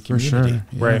utopian community. For sure. Yeah.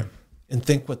 Right. And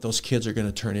think what those kids are going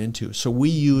to turn into. So we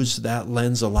use that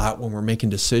lens a lot when we're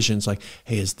making decisions like,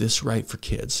 hey, is this right for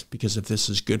kids? Because if this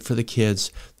is good for the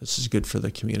kids, this is good for the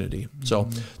community. So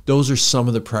those are some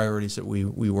of the priorities that we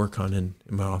work on in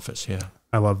my office. Yeah.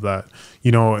 I love that.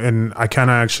 And I kind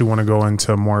of actually want to go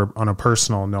into more on a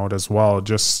personal note as well,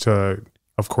 just to,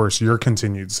 of course, your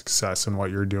continued success in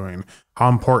what you're doing. How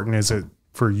important is it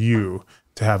for you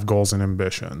to have goals and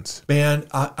ambitions? Man,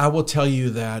 I will tell you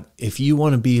that if you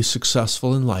want to be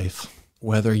successful in life,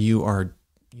 whether you are,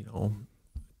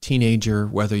 teenager,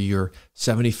 whether you're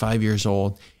 75 years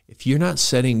old, if you're not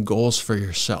setting goals for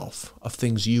yourself of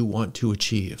things you want to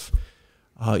achieve,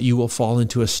 you will fall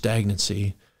into a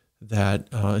stagnancy that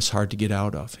is hard to get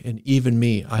out of. And even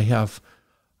me,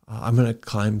 I'm going to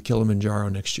climb Kilimanjaro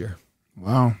next year.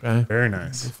 Wow. Okay? Very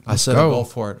nice. I set a goal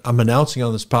for it. I'm announcing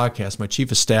on this podcast. My chief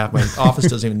of staff, my office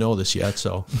doesn't even know this yet.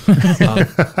 So,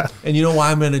 and you know why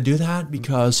I'm going to do that?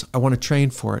 Because I want to train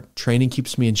for it. Training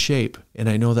keeps me in shape. And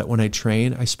I know that when I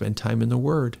train, I spend time in the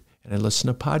Word and I listen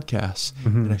to podcasts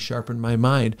and I sharpen my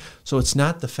mind. So it's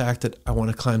not the fact that I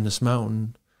want to climb this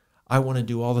mountain. I want to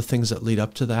do all the things that lead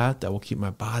up to that will keep my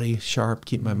body sharp,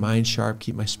 keep my mind sharp,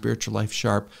 keep my spiritual life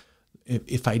sharp.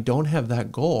 If I don't have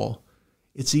that goal,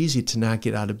 it's easy to not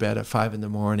get out of bed at 5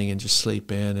 a.m. and just sleep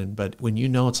in. But when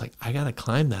it's like, I got to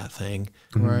climb that thing.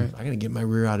 Right. I got to get my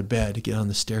rear out of bed to get on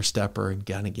the stair stepper and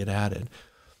got to get at it.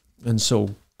 And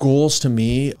so goals to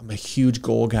me, I'm a huge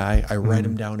goal guy. I write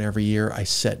them down every year. I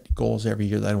set goals every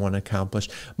year that I want to accomplish.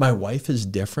 My wife is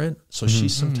different. So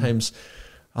she's sometimes,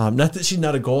 not that she's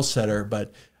not a goal setter,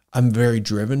 but I'm a very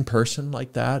driven person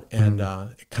like that. And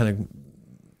it kind of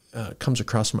comes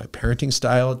across in my parenting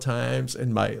style at times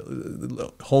and my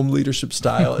home leadership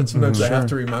style. And sometimes I have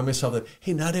to remind myself that,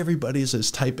 hey, not everybody is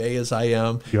as type A as I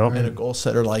am and a goal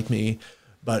setter like me.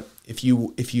 But if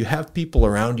you have people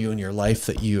around you in your life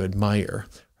that you admire,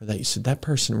 or that you said, that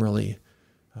person really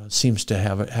seems to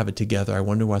have it together, I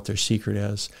wonder what their secret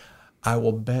is, I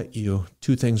will bet you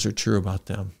two things are true about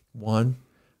them. One,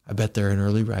 I bet they're an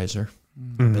early riser.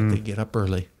 I bet they get up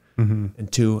early.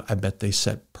 And two, I bet they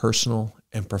set personal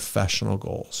and professional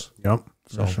goals. Yep.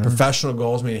 So professional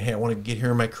goals meaning, hey, I want to get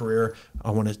here in my career.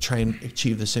 I want to try and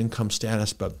achieve this income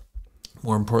status. But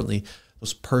more importantly,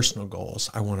 those personal goals,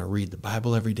 I want to read the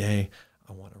Bible every day.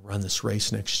 I want to run this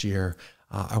race next year.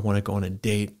 I want to go on a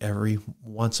date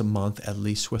once a month, at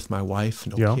least with my wife,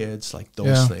 no Yep. kids, like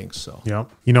those things. So, yeah,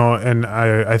 and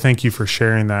I thank you for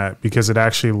sharing that, because it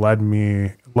actually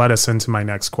led us into my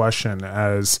next question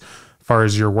as far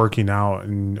as you're working out.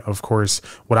 And of course,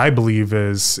 what I believe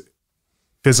is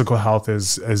physical health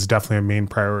is definitely a main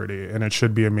priority, and it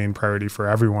should be a main priority for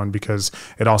everyone, because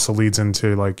it also leads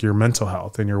into like your mental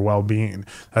health and your well-being.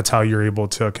 That's how you're able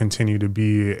to continue to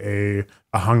be a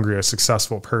hungry, a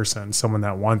successful person, someone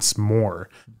that wants more,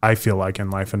 I feel like, in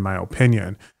life, in my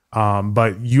opinion.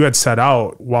 But you had set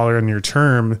out while you're in your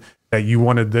term that you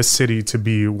wanted this city to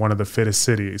be one of the fittest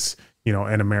cities,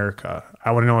 in America.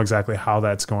 I want to know exactly how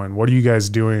that's going. What are you guys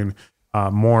doing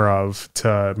more of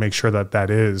to make sure that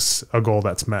is a goal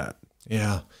that's met?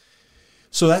 Yeah.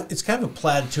 So that it's kind of a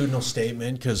platitudinal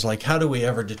statement, because like, how do we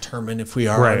ever determine if we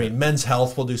are? Right. I mean, Men's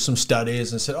Health will do some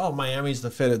studies and said, oh, Miami's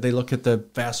the fit. They look at the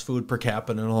fast food per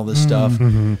capita and all this stuff.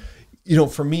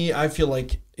 For me, I feel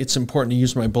like it's important to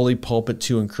use my bully pulpit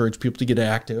to encourage people to get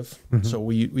active. So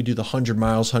we do the 100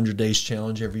 miles, 100 days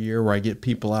challenge every year, where I get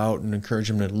people out and encourage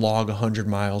them to log 100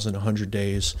 miles in 100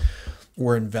 days.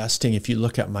 We're investing. If you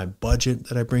look at my budget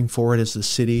that I bring forward as the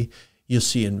city, you'll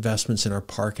see investments in our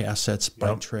park assets,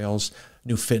 bike trails,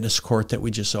 new fitness court that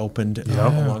we just opened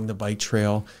along the bike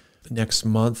trail. Next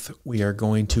month, we are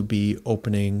going to be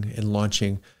opening and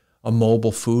launching a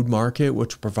mobile food market,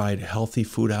 which will provide healthy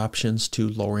food options to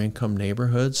lower income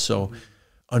neighborhoods. So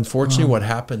unfortunately, what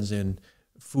happens in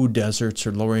food deserts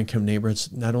or lower income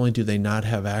neighborhoods, not only do they not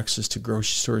have access to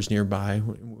grocery stores nearby,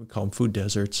 we call them food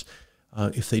deserts,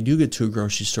 if they do get to a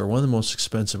grocery store, one of the most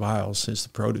expensive aisles is the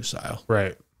produce aisle.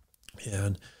 Right.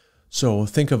 And so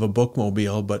think of a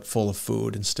bookmobile, but full of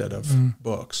food instead of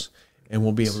books. And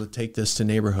we'll be able to take this to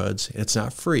neighborhoods. It's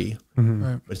not free,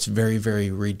 but it's very, very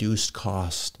reduced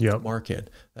cost market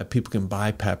that people can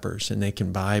buy peppers, and they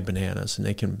can buy bananas, and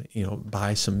they can,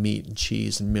 buy some meat and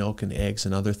cheese and milk and eggs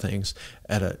and other things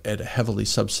at a heavily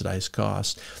subsidized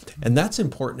cost. And that's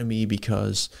important to me,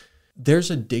 because there's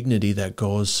a dignity that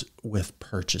goes with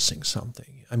purchasing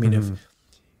something. I mean,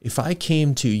 if I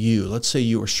came to you, let's say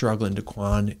you were struggling,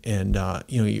 Daquan, and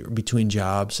you're between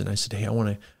jobs, and I said, hey, I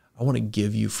want to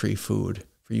give you free food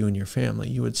for you and your family,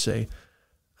 you would say,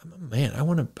 man, I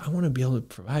want to be able to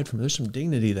provide for me. There's some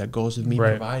dignity that goes with me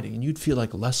providing, and you'd feel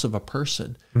like less of a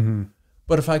person.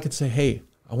 But if I could say, hey,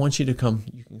 I want you to come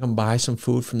buy some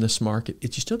food from this market. You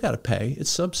still got to pay. It's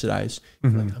subsidized.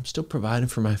 Like, I'm still providing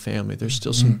for my family. There's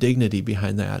still some dignity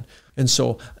behind that. And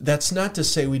so that's not to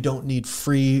say we don't need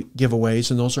free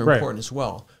giveaways, and those are important as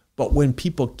well. But when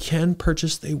people can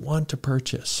purchase, they want to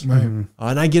purchase. And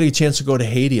I get a chance to go to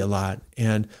Haiti a lot.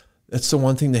 And that's the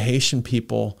one thing the Haitian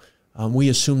people, we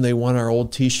assume they want our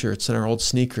old T-shirts and our old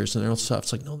sneakers and their old stuff.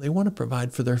 It's like, no, they want to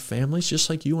provide for their families just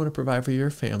like you want to provide for your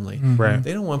family.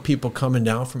 They don't want people coming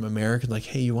down from America like,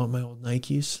 hey, you want my old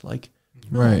Nikes? Like,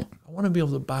 no, I want to be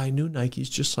able to buy new Nikes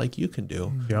just like you can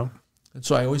do. And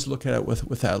so I always look at it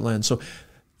with that lens. So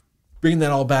bringing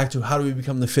that all back to how do we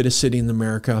become the fittest city in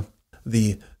America,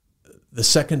 the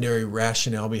secondary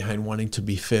rationale behind wanting to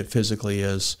be fit physically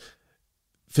is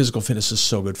physical fitness is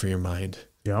so good for your mind.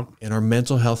 And our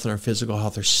mental health and our physical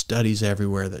health, there's studies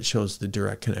everywhere that shows the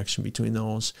direct connection between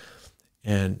those.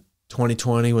 And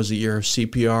 2020 was a year of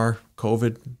CPR,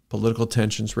 COVID, political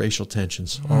tensions, racial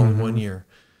tensions, all in 1 year.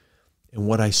 And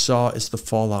what I saw is the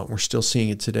fallout, and we're still seeing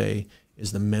it today,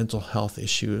 is the mental health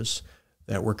issues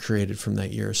that were created from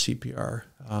that year of CPR.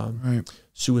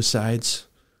 Suicides,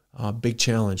 big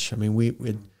challenge. I mean, we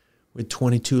had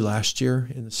 22 last year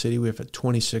in the city. We have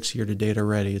 26 year to date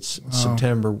already. It's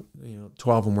September,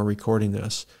 12 when we're recording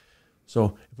this.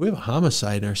 So if we have a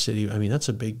homicide in our city, I mean, that's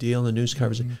a big deal. The news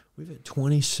covers it. We've had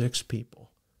 26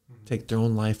 people take their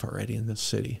own life already in this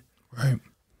city. And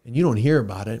you don't hear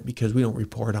about it because we don't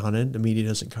report on it. The media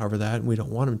doesn't cover that, and we don't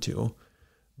want them to.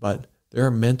 But there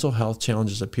are mental health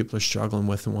challenges that people are struggling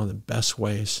with, and one of the best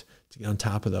ways to get on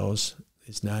top of those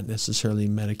is not necessarily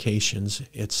medications.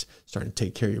 It's starting to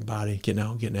take care of your body, getting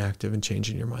out, getting active, and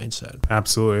changing your mindset.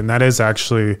 Absolutely. And that is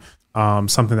actually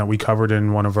something that we covered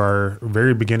in one of our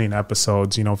very beginning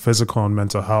episodes, physical and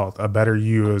mental health. A better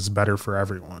you is better for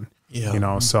everyone.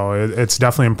 So it's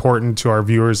definitely important to our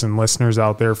viewers and listeners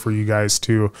out there for you guys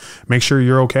to make sure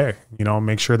you're okay.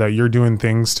 Make sure that you're doing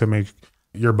things to make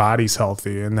your body's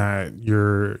healthy, and that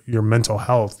your mental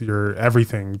health, your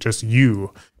everything, just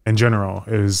you in general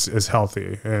is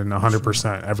healthy and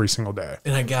 100% every single day.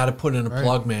 And I got to put in a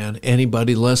plug, man.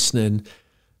 Anybody listening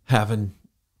having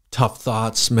tough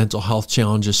thoughts, mental health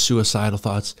challenges, suicidal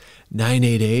thoughts,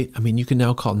 988. I mean, you can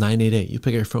now call 988. You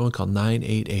pick up your phone and call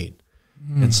 988.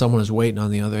 And someone is waiting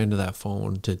on the other end of that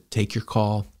phone to take your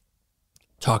call,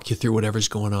 talk you through whatever's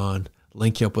going on,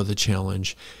 link you up with a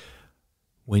challenge.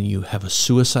 When you have a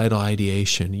suicidal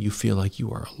ideation, you feel like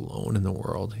you are alone in the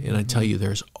world. And I tell you,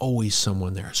 there's always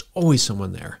someone there. There's always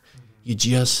someone there. You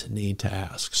just need to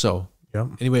ask. So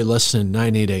anyway, listen,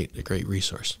 988, a great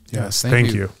resource. Yes,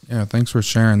 thank you. Yeah, thanks for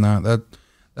sharing that.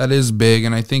 That is big,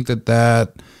 and I think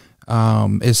that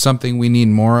is something we need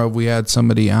more of. We had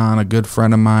somebody on, a good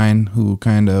friend of mine, who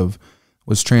kind of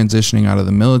was transitioning out of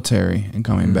the military and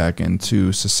coming back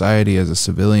into society as a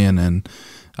civilian, and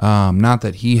not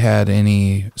that he had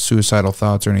any suicidal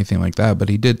thoughts or anything like that, but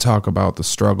he did talk about the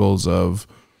struggles of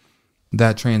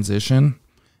that transition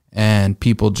and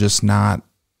people just not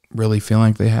really feeling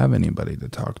like they have anybody to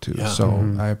talk to. Yeah.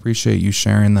 So I appreciate you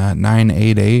sharing that.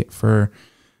 988 for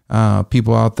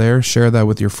people out there. Share that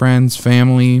with your friends,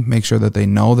 family. Make sure that they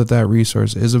know that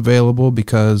resource is available,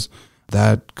 because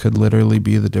that could literally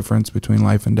be the difference between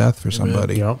life and death for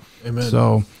somebody. Yep. Amen.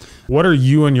 So, what are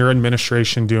you and your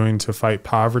administration doing to fight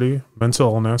poverty,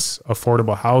 mental illness,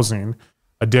 affordable housing,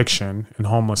 addiction, and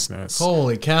homelessness?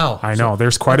 Holy cow! I know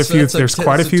there's quite a few. There's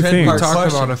quite a few things. we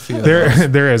talked about a few.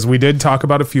 There is. We did talk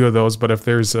about a few of those, but if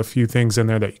there's a few things in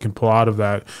there that you can pull out of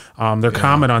that, their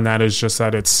comment on that is just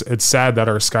that it's sad that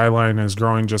our skyline is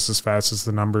growing just as fast as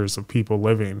the numbers of people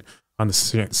living on the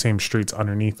same streets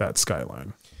underneath that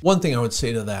skyline. One thing I would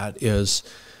say to that is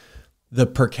the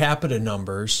per capita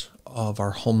numbers of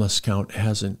our homeless count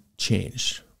hasn't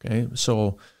changed. Okay.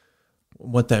 So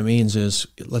what that means is,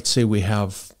 let's say we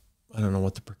have, I don't know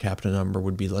what the per capita number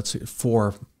would be. Let's say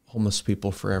 4 homeless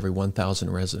people for every 1,000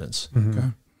 residents. Okay.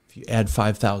 If you add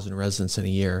 5,000 residents in a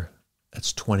year,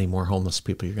 that's 20 more homeless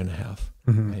people you're going to have.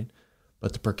 Right.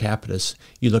 But the per capitas,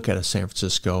 you look at a San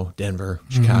Francisco, Denver,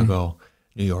 Chicago,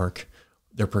 New York,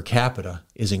 their per capita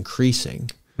is increasing.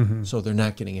 So they're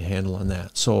not getting a handle on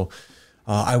that. So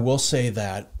I will say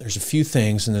that there's a few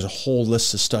things, and there's a whole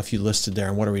list of stuff you listed there,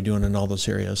 and what are we doing in all those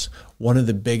areas. One of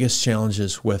the biggest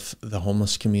challenges with the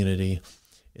homeless community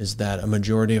is that a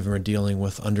majority of them are dealing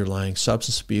with underlying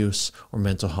substance abuse or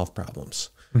mental health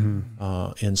problems.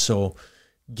 And so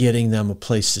getting them a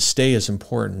place to stay is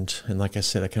important. And like I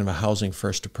said, a kind of a housing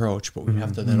first approach, but we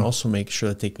have to then also make sure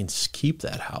that they can keep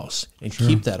that house and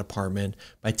keep that apartment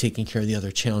by taking care of the other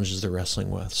challenges they're wrestling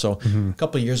with. So a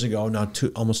couple of years ago,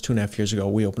 almost 2.5 years ago,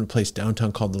 we opened a place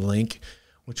downtown called The Link,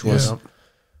 which was,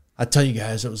 I tell you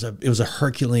guys, it was a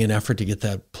Herculean effort to get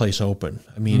that place open.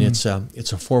 I mean, it's a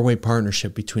 4-way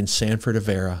partnership between Sanford,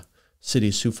 Avera, City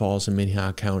of Sioux Falls, and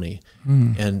Minnehaha County.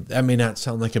 And that may not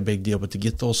sound like a big deal, but to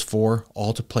get those 4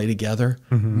 all to play together,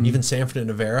 even Sanford and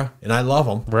Avera, and I love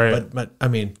them, but I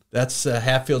mean, that's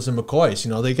Hatfields and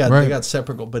McCoys, they got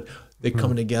separate goals, but they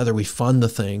come together, we fund the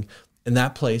thing, and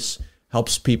that place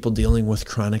helps people dealing with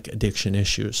chronic addiction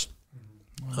issues.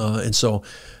 And so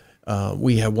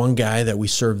we had one guy that we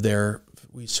served there,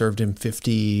 we served him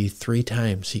 53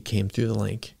 times he came through the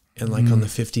Link. And like on the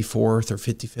 54th or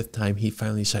 55th time, he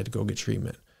finally decided to go get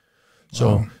treatment.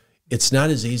 So it's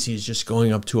not as easy as just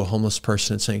going up to a homeless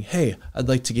person and saying, hey, I'd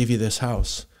like to give you this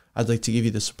house. I'd like to give you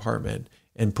this apartment,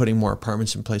 and putting more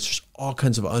apartments in place. There's all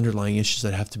kinds of underlying issues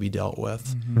that have to be dealt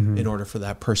with in order for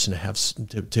that person to have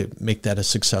to make that a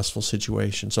successful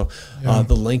situation. So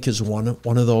the Link is one of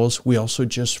those. We also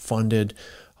just funded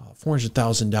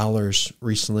 $400,000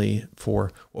 recently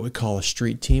for what we call a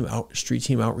street team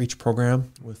outreach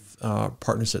program with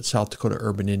partners at South Dakota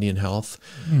Urban Indian Health.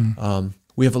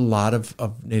 We have a lot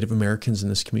of Native Americans in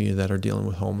this community that are dealing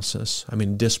with homelessness. I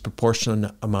mean,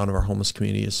 disproportionate amount of our homeless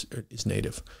community is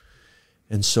Native.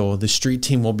 And so the street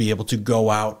team will be able to go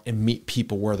out and meet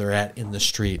people where they're at in the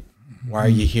street. Why are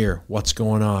you here? What's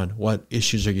going on? What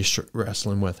issues are you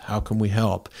wrestling with? How can we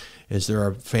help? Is there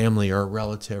a family or a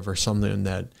relative or something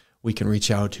that we can reach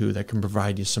out to that can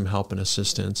provide you some help and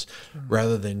assistance,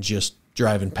 rather than just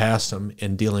driving past them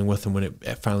and dealing with them when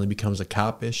it finally becomes a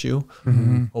cop issue?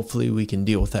 Hopefully we can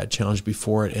deal with that challenge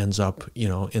before it ends up,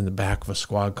 in the back of a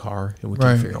squad car, and we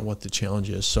can figure out what the challenge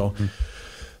is. So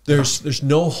there's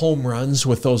no home runs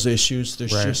with those issues.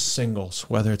 There's just singles,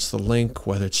 whether it's the Link,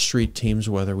 whether it's street teams,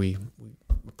 whether we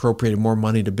appropriated more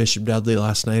money to Bishop Dudley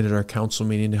last night at our council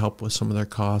meeting to help with some of their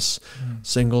costs.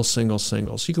 Singles.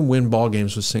 You can win ball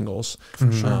games with singles.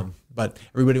 For sure. But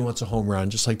everybody wants a home run,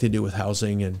 just like they do with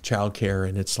housing and childcare.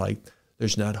 And it's like,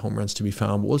 there's not home runs to be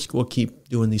found. But we'll keep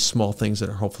doing these small things that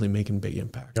are hopefully making big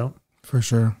impact. Yep. For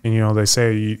sure. And, they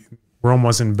say Rome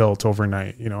wasn't built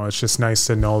overnight. It's just nice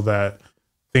to know that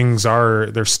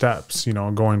there's steps,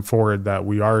 going forward that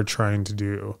we are trying to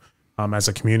do as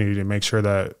a community to make sure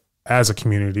that as a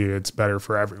community, it's better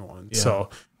for everyone. Yeah. So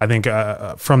I think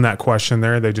from that question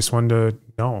there, they just wanted to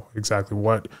know exactly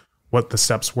what the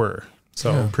steps were.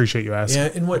 So appreciate you asking.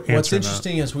 Yeah, and what's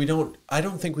interesting is I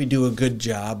don't think we do a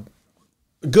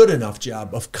good enough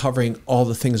job of covering all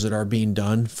the things that are being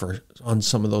done on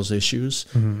some of those issues.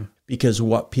 Because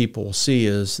what people will see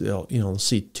is they'll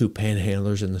see 2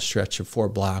 panhandlers in the stretch of 4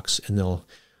 blocks, and they'll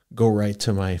go right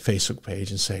to my Facebook page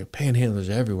and say, panhandlers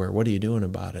everywhere, what are you doing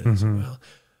about it? And say, well,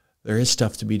 there is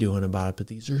stuff to be doing about it, but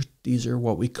these are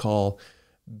what we call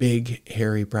big,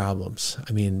 hairy problems.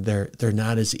 I mean, they're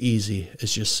not as easy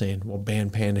as just saying, well, ban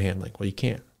panhandling. Well, you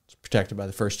can't. It's protected by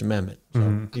the First Amendment,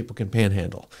 so people can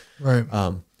panhandle. Right.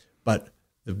 But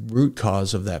the root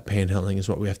cause of that panhandling is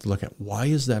what we have to look at. Why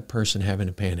is that person having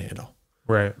a panhandle?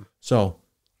 Right. So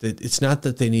it's not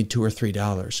that they need $2 or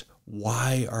 $3.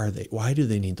 Why do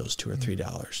they need those $2 or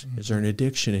 $3? Is there an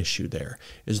addiction issue there?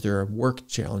 Is there a work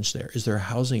challenge there? Is there a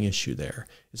housing issue there?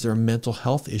 Is there a mental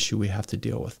health issue we have to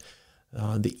deal with?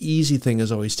 The easy thing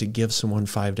is always to give someone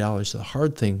 $5. The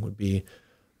hard thing would be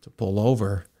to pull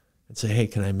over and say, hey,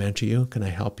 can I mentor you? Can I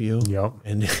help you? Yep.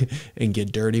 And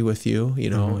get dirty with you,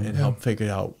 and help figure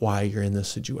out why you're in this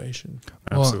situation.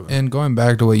 Absolutely. Well, and going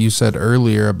back to what you said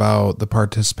earlier about the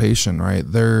participation, right?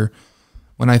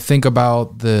 When I think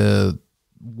about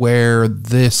where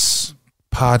this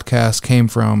podcast came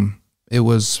from, it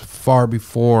was far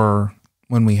before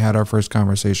when we had our first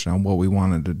conversation on what we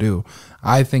wanted to do.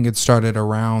 I think it started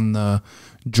around the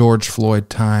George Floyd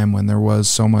time when there was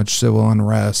so much civil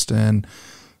unrest, and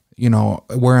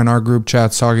we're in our group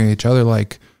chats talking to each other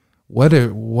like, what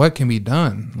can be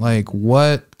done? Like,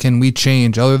 what can we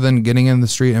change other than getting in the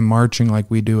street and marching like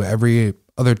we do every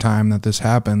other time that this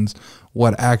happens?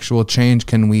 What actual change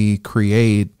can we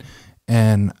create?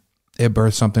 And it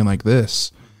birthed something like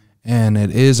this. And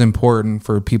it is important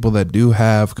for people that do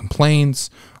have complaints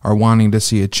or wanting to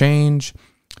see a change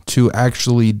to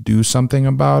actually do something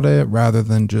about it rather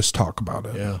than just talk about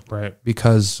it. Yeah. Right.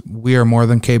 Because we are more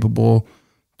than capable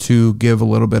to give a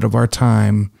little bit of our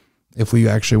time if we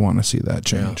actually want to see that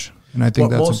change. Yeah. And I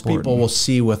think what that's most important. People will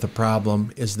see with a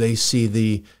problem is they see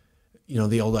the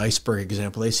old iceberg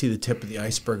example. They see the tip of the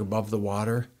iceberg above the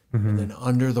water, and then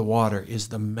under the water is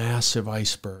the massive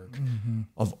iceberg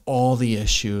of all the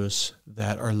issues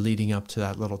that are leading up to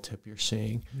that little tip you're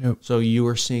seeing. Yep. So you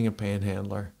are seeing a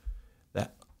panhandler.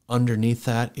 That underneath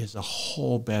that is a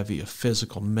whole bevy of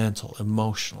physical, mental,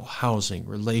 emotional, housing,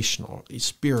 relational,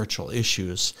 spiritual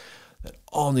issues that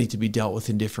all need to be dealt with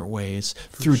in different ways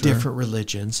through different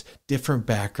religions, different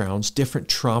backgrounds, different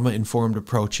trauma-informed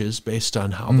approaches based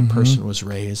on how the person was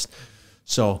raised.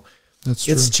 So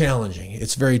it's challenging.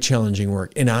 It's very challenging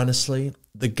work. And honestly,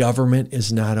 the government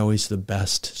is not always the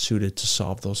best suited to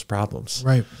solve those problems.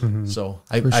 Right. So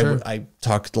I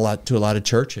talk to a lot of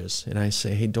churches, and I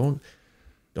say, hey, don't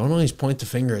always point the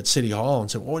finger at City Hall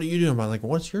and say, well, what are you doing about it? Like,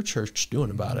 what's your church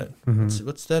doing about it?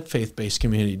 What's that faith-based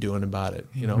community doing about it?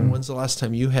 When's the last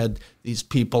time you had these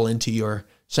people into your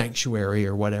sanctuary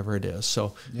or whatever it is?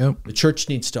 So the church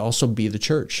needs to also be the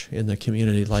church in the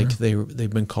community like they've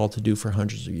been called to do for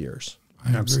hundreds of years.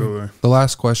 Absolutely. The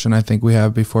last question I think we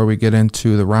have before we get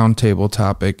into the roundtable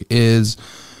topic is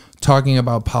talking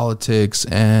about politics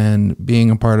and being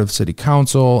a part of city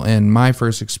council. And my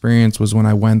first experience was when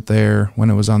I went there, when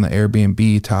it was on the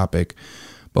Airbnb topic.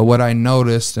 But what I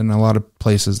noticed in a lot of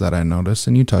places that I noticed,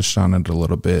 and you touched on it a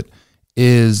little bit,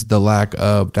 is the lack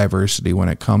of diversity when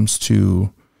it comes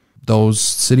to those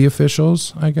city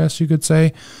officials, I guess you could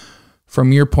say.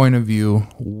 From your point of view,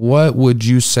 what would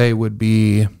you say would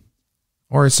be,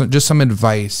 or just some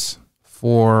advice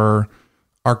for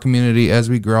our community as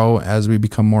we grow, as we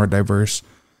become more diverse?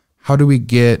 How do we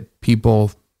get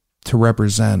people to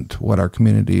represent what our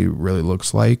community really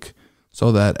looks like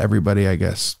so that everybody, I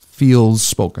guess, feels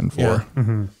spoken for?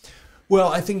 Yeah. Well,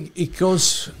 I think it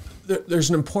goes, there's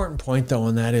an important point though,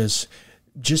 and that is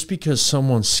just because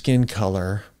someone's skin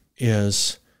color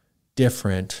is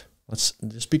different,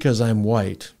 just because I'm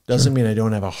white doesn't mean I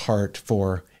don't have a heart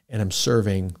for, and I'm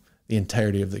serving the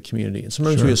entirety of the community. And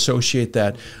sometimes we associate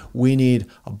that we need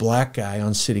a black guy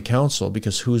on city council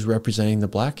because who's representing the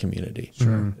black community?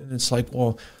 And it's like,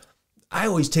 well, I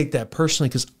always take that personally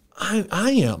because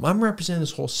I'm representing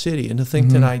this whole city, and to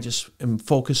think that I just am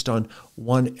focused on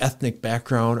one ethnic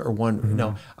background or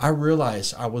one, I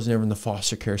realize I was never in the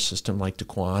foster care system like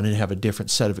Daquan and have a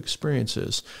different set of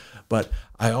experiences, but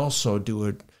I also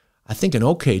do I think an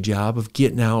okay job of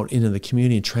getting out into the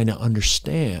community and trying to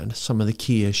understand some of the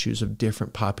key issues of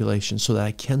different populations so that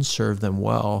I can serve them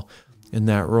well in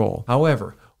that role.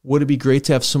 However, would it be great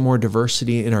to have some more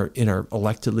diversity in our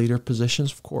elected leader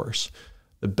positions? Of course.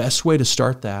 The best way to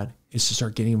start that is to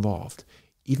start getting involved.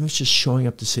 Even if it's just showing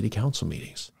up to city council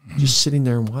meetings, just sitting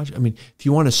there and watching. I mean, if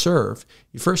you want to serve,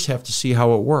 you first have to see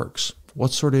how it works.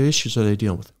 What sort of issues are they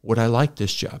dealing with? Would I like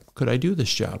this job? Could I do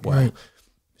this job well? Right.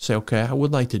 Say, okay, I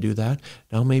would like to do that.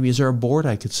 Now maybe is there a board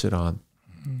I could sit on?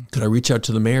 Could I reach out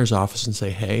to the mayor's office and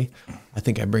say, hey, I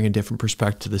think I bring a different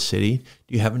perspective to the city.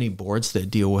 Do you have any boards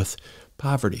that deal with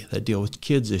poverty, that deal with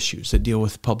kids issues, that deal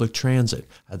with public transit?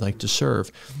 I'd like to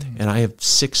serve. And I have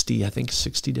 60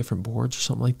 different boards or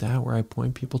something like that where I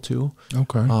point people to.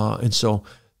 Okay. And so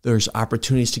there's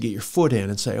opportunities to get your foot in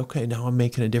and say, okay, now I'm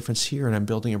making a difference here and I'm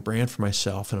building a brand for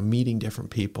myself and I'm meeting different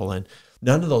people. And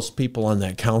none of those people on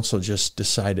that council just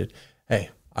decided, hey,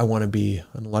 I want to be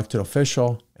an elected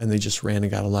official, and they just ran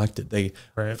and got elected.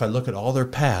 If I look at all their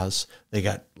paths, they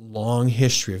got long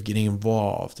history of getting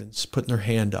involved and putting their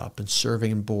hand up and serving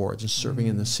in boards and serving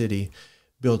in the city,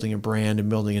 building a brand and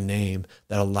building a name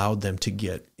that allowed them to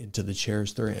get into the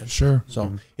chairs they're in. Sure.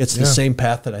 So it's the same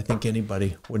path that I think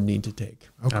anybody would need to take.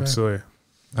 Okay. Absolutely.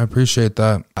 I appreciate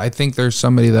that. I think there's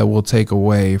somebody that will take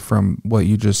away from what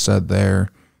you just said there,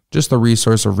 just the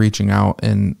resource of reaching out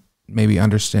and maybe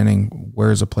understanding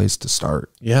where's a place to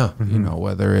start. Yeah. You know,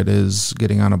 whether it is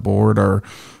getting on a board or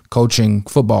coaching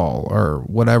football or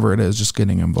whatever it is, just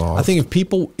getting involved. I think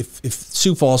if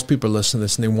Sioux Falls people are listening to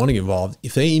this and they want to get involved,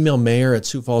 if they email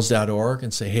mayor@siouxfalls.org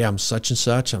and say, hey, I'm such and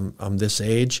such, I'm this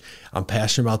age, I'm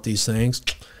passionate about these things,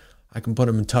 I can put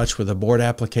them in touch with a board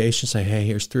application, say, hey,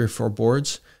 here's 3 or 4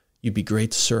 boards you'd be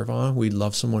great to serve on. We'd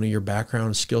love someone of your background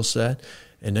and skill set.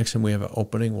 And next time we have an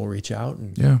opening, we'll reach out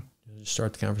and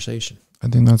start the conversation. I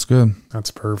think that's good.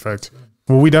 That's perfect.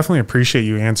 Well, we definitely appreciate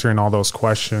you answering all those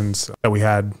questions that we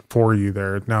had for you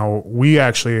there. Now, we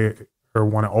actually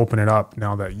want to open it up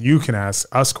now that you can ask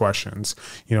us questions.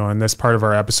 You know, in this part of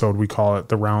our episode, we call it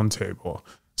the round table.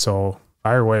 So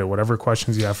fire away, whatever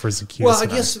questions you have for Zacchaeus. Well, I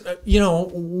guess,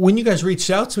 when you guys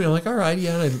reached out to me, I'm like, all right,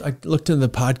 I looked into the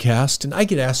podcast, and I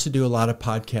get asked to do a lot of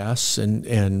podcasts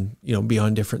and be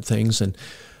on different things. And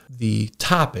the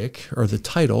topic or the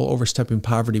title, Overstepping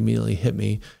Poverty, immediately hit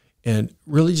me, and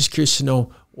really just curious to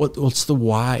know what's the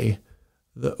why.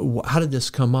 How did this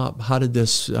come up? How did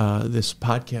this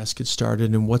podcast get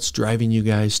started, and what's driving you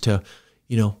guys to,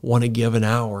 want to give an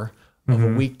hour of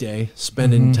a weekday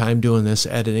spending time doing this,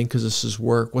 editing, because this is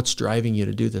work? What's driving you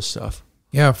to do this stuff?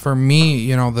 Yeah, for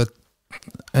me,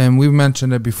 and we've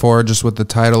mentioned it before, just with the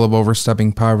title of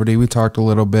Overstepping Poverty. We talked a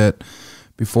little bit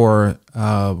before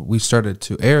we started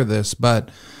to air this, but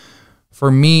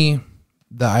for me,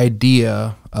 the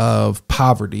idea of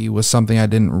poverty was something I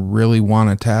didn't really want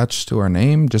attached to our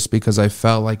name, just because I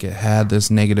felt like it had this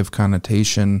negative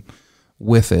connotation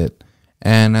with it.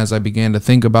 And as I began to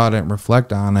think about it and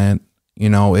reflect on it,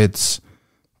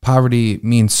 poverty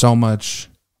means so much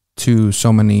to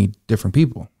so many different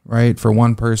people, right? For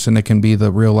one person, it can be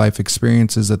the real life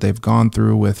experiences that they've gone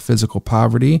through with physical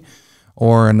poverty.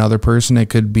 Or another person, it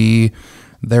could be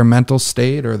their mental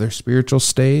state or their spiritual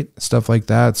state, stuff like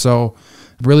that. So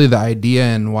really the idea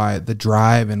and why the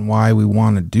drive and why we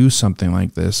want to do something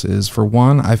like this is, for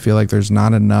one, I feel like there's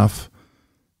not enough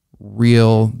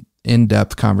real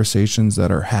in-depth conversations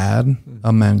that are had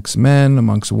amongst men,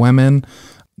 amongst women,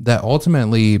 that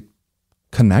ultimately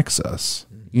connects us.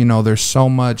 There's so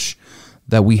much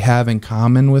that we have in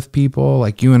common with people.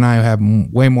 Like you and I have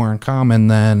way more in common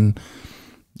than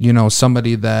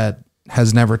somebody that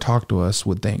has never talked to us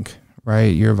would think,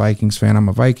 right? You're a Vikings fan. I'm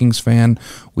a Vikings fan.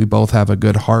 We both have a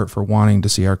good heart for wanting to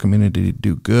see our community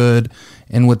do good.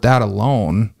 And with that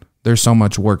alone, there's so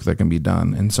much work that can be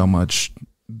done and so much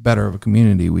better of a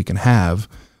community we can have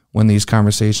when these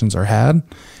conversations are had.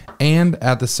 And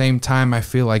at the same time, I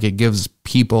feel like it gives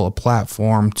people a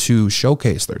platform to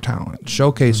showcase their talent,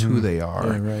 showcase who they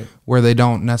are, where they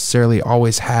don't necessarily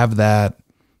always have that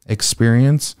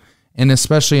experience. And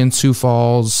especially in Sioux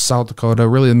Falls, South Dakota,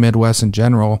 really the Midwest in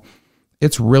general,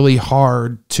 it's really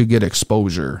hard to get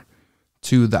exposure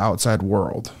to the outside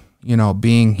world.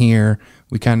 Being here,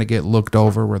 we kind of get looked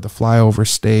over. We're the flyover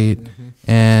state.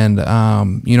 And,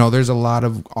 there's a lot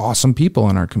of awesome people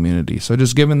in our community. So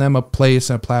just giving them a place,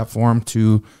 a platform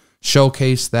to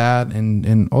showcase that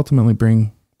and ultimately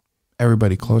bring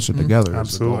everybody closer together.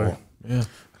 Absolutely. Is the goal. Yeah.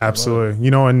 Absolutely.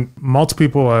 And multiple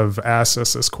people have asked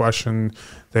us this question.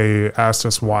 They asked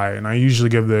us why, and I usually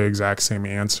give the exact same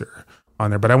answer on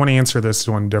there, but I want to answer this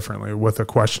one differently with a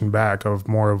question back of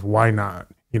more of why not,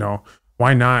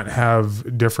 why not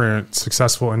have different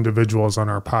successful individuals on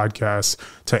our podcast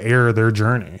to air their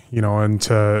journey, and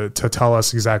to tell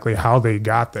us exactly how they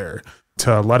got there,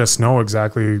 to let us know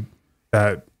exactly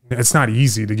that it's not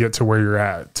easy to get to where you're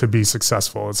at, to be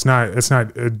successful.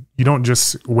 You don't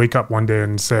just wake up one day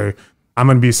and say, I'm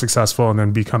going to be successful and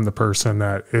then become the person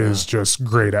that is just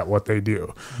great at what they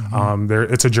do.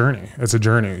 It's a journey. It's a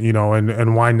journey, you know,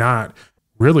 and why not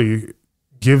really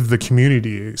give the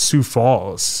community, Sioux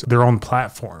Falls, their own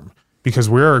platform? Because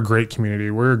we're a great community,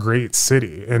 we're a great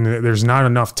city, and there's not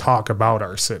enough talk about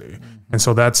our city. And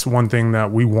so that's one thing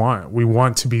that we want. We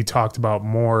want to be talked about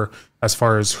more as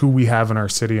far as who we have in our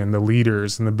city and the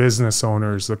leaders and the business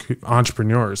owners, the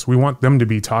entrepreneurs. We want them to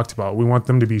be talked about. We want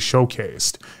them to be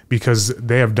showcased because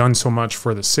they have done so much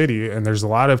for the city. And there's a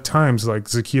lot of times, like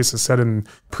Zacchaeus has said in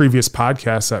previous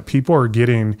podcasts, that people are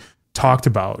getting talked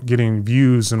about, getting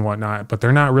views and whatnot, but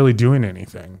they're not really doing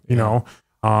anything, you know?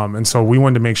 And so we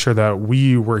wanted to make sure that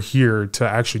we were here to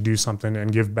actually do something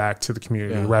and give back to the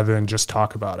community rather than just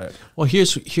talk about it. Well,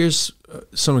 here's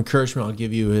some encouragement I'll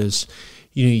give you is,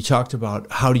 you know, you talked about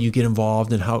how do you get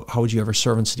involved and how would you ever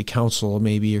serve on city council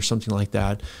maybe or something like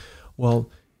that.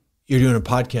 Well, you're doing a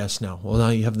podcast now. Well, now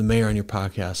you have the mayor on your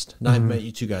podcast. Now I've met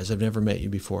you two guys. I've never met you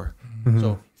before.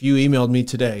 So if you emailed me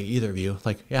today, either of you,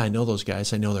 like, yeah, I know those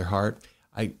guys. I know their heart.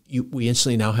 We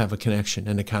instantly now have a connection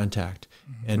and a contact.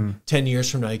 And 10 years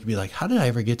from now, you could be like, how did I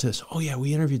ever get to this? Oh, yeah,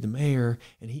 we interviewed the mayor,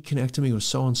 and he connected me with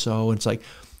so-and-so. And it's like,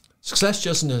 success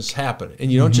just doesn't happen.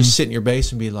 And you don't just sit in your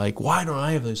base and be like, why don't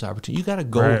I have this opportunity? You got to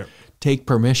go take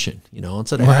permission, you know,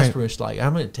 instead of ask permission, like,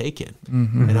 I'm going to take it.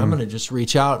 And I'm going to just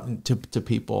reach out to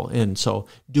people. And so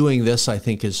doing this, I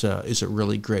think, is a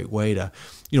really great way to,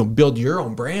 you know, build your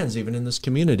own brands even in this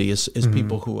community as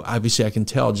people who, obviously, I can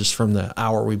tell just from the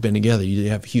hour we've been together, you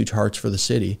have huge hearts for the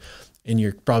city. And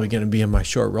you're probably going to be in my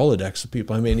short Rolodex of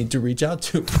people I may need to reach out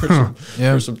to for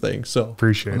some things. So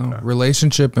appreciate that.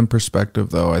 Relationship and perspective,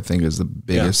 though, I think is the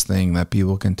biggest thing that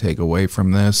people can take away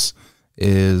from this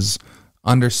is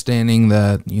understanding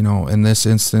that, you know, in this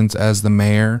instance, as the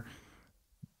mayor,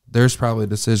 there's probably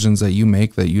decisions that you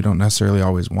make that you don't necessarily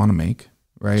always want to make,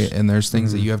 right? And there's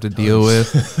things that you have to deal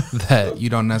with that you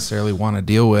don't necessarily want to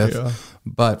deal with.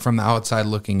 But from the outside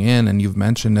looking in, and you've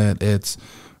mentioned it, it's,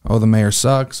 oh, the mayor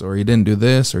sucks, or he didn't do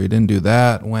this, or he didn't do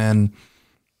that, when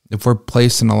if we're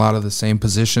placed in a lot of the same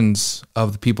positions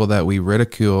of the people that we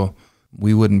ridicule,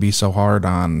 we wouldn't be so hard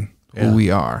on who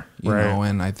we are, you know,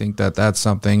 and I think that that's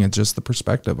something, it's just the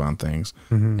perspective on things.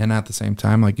 And at the same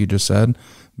time, like you just said,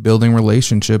 building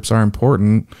relationships are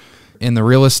important. In the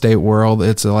real estate world,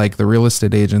 it's like the real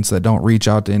estate agents that don't reach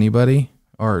out to anybody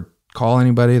or call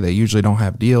anybody. They usually don't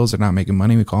have deals. They're not making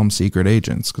money. We call them secret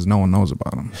agents because no one knows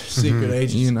about them. Secret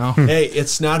agents, you know. Hey,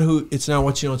 it's not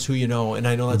what you know, it's who you know. And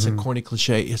I know that's a corny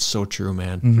cliche. It's so true,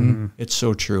 man. It's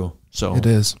so true. So it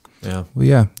is. Yeah. Well,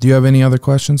 yeah. Do you have any other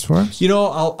questions for us? You know,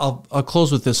 I'll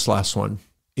close with this last one.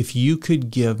 If you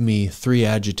could give me 3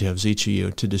 adjectives, each of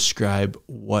you, to describe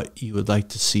what you would like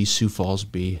to see Sioux Falls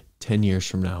be 10 years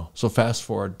from now. So fast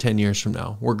forward 10 years from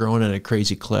now, we're growing at a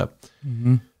crazy clip.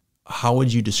 How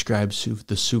would you describe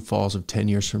the Sioux Falls of 10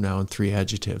 years from now in 3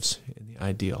 adjectives in the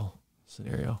ideal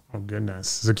scenario? Oh,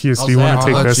 goodness. Zacchaeus, do you want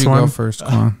to take this one? Go first.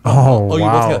 Come on. Oh,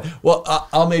 wow. Well,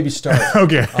 I'll maybe start.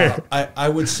 Okay. I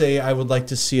would say I would like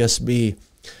to see us be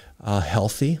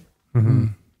healthy.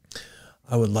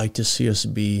 I would like to see us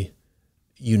be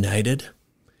united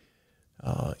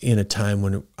in a time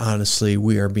when, honestly,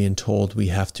 we are being told we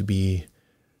have to be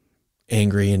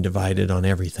angry and divided on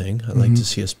everything. I'd like to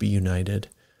see us be united.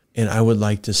 And I would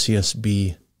like to see us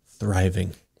be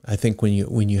thriving. I think when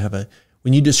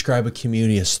you describe a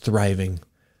community as thriving,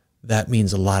 that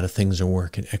means a lot of things are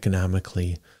working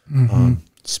economically,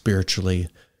 spiritually.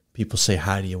 People say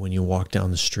hi to you when you walk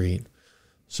down the street.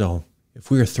 So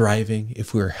if we are thriving,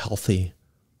 if we are healthy,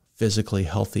 physically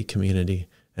healthy community,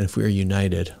 and if we are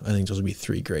united, I think those would be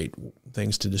 3 great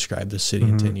things to describe the city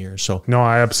in 10 years. So no,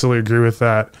 I absolutely agree with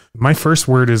that. My first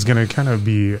word is going to kind of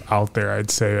be out there.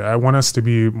 I'd say I want us to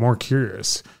be more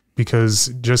curious,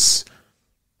 because just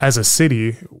as a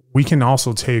city, we can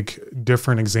also take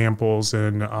different examples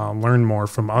and learn more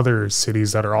from other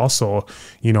cities that are also,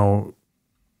 you know,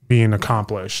 being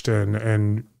accomplished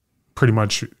and pretty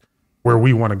much where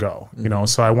we want to go, you know?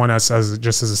 So I want us as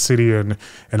a city and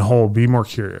whole, be more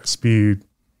curious, be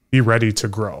ready to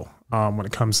grow when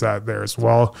it comes to that there as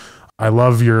well. I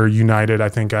love your united. I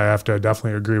think I have to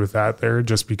definitely agree with that there,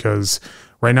 just because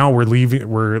right now we're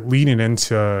leading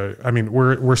into, I mean,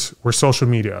 we're social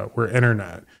media, we're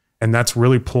internet. And that's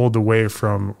really pulled away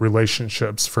from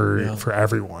relationships for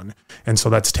everyone. And so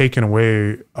that's taken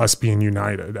away us being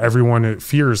united. Everyone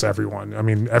fears everyone. I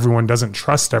mean, everyone doesn't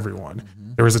trust everyone.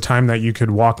 There was a time that you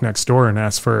could walk next door and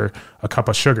ask for a cup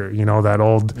of sugar, that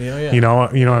old, you know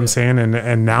what I'm saying?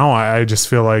 And now I just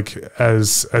feel like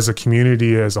as a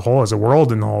community as a whole, as a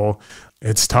world in the whole,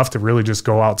 it's tough to really just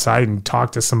go outside and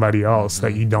talk to somebody else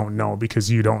that you don't know because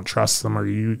you don't trust them or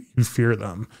you fear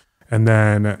them. And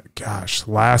then, gosh,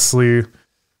 lastly,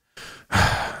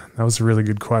 that was a really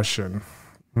good question.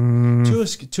 Two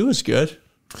is good. Two is good.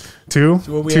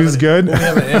 Will we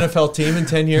have an NFL team in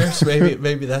 10 years?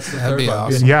 Maybe that's the third one.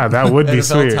 Awesome. Yeah, that would be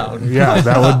sweet. Town. Yeah,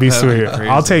 that would be sweet.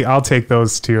 Crazy. I'll take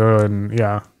those two, and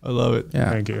yeah, I love it.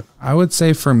 Yeah. thank you. I would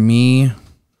say for me,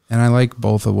 and I like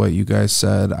both of what you guys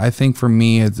said. I think for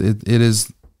me, it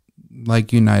is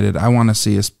like united. I want to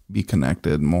see us be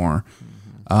connected more,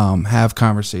 have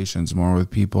conversations more with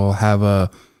people, have a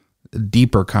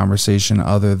deeper conversation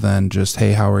other than just,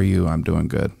 hey, how are you? I'm doing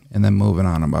good. And then moving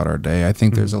on about our day. I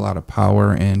think there's a lot of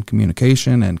power in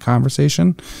communication and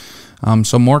conversation.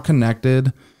 So more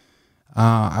connected.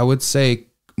 I would say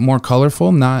more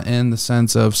colorful, not in the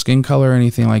sense of skin color or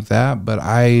anything like that, but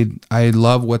I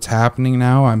love what's happening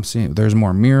now. I'm seeing there's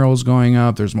more murals going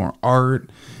up, there's more art,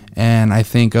 and I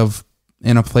think of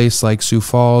in a place like Sioux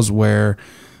Falls where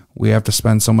we have to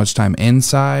spend so much time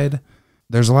inside.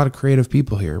 There's a lot of creative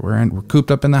people here. We're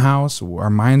cooped up in the house. Our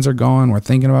minds are going. We're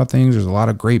thinking about things. There's a lot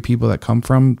of great people that come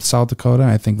from South Dakota.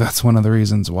 I think that's one of the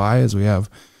reasons why is we have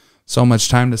so much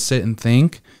time to sit and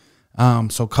think.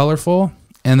 So colorful.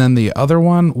 And then the other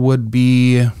one would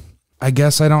be, I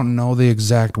guess I don't know the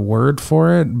exact word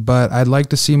for it, but I'd like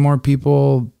to see more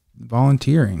people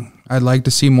volunteering. I'd like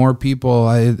to see more people.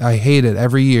 I hate it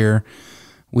every year.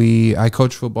 I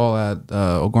coach football at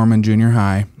O'Gorman Junior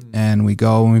High, and we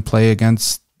go and we play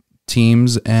against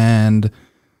teams, and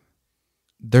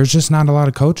there's just not a lot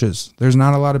of coaches. There's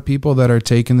not a lot of people that are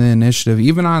taking the initiative.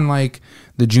 Even on like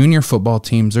the junior football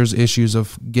teams, there's issues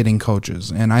of getting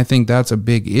coaches. And I think that's a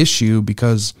big issue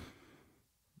because,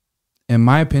 in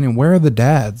my opinion, where are the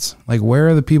dads? Like, where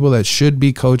are the people that should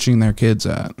be coaching their kids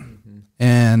at?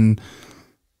 And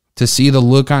to see the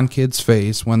look on kids'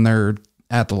 face when they're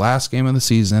at the last game of the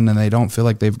season and they don't feel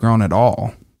like they've grown at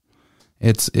all.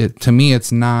 To me,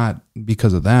 it's not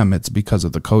because of them. It's because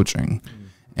of the coaching.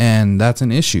 And that's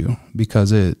an issue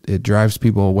because it drives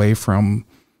people away from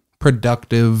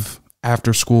productive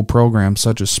after school programs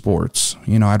such as sports.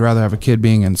 I'd rather have a kid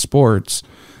being in sports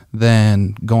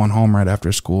than going home right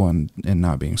after school and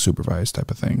not being supervised type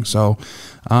of thing. So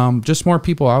just more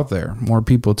people out there, more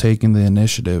people taking the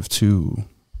initiative to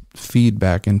feed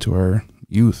back into our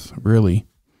youth, really.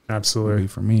 Absolutely.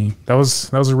 For me, that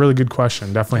was a really good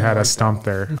question. Definitely had us stumped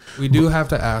there. We do have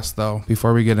to ask though,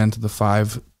 before we get into the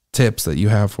 5 tips that you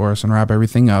have for us and wrap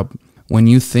everything up, when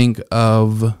you think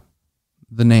of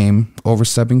the name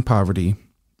Overstepping Poverty,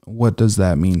 what does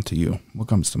that mean to you? What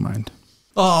comes to mind?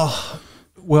 Oh,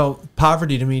 well,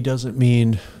 poverty to me doesn't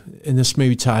mean, and this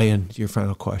maybe tie into your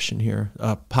final question here.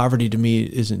 Poverty to me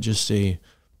isn't just a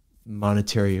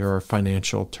monetary or a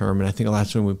financial term. And I think a lot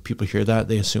of times when people hear that,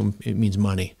 they assume it means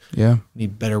money. Yeah. You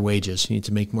need better wages. You need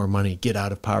to make more money, get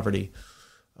out of poverty.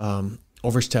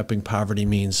 Overstepping poverty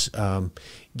means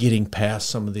getting past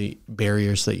some of the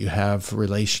barriers that you have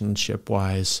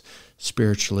relationship-wise,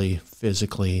 spiritually,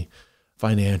 physically,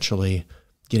 financially,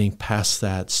 getting past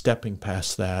that, stepping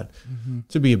past that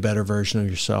to be a better version of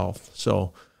yourself.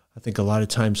 So I think a lot of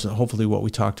times, hopefully what we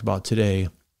talked about today,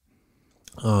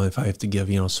 if I have to give,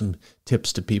 some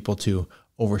tips to people to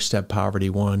overstep poverty,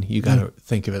 one, you got to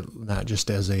think of it not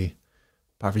just as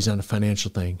poverty's not a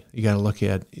financial thing. You got to look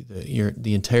at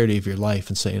the entirety of your life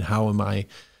and saying, how am I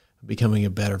becoming a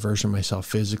better version of myself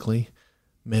physically,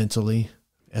 mentally,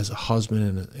 as a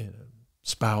husband and a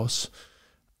spouse,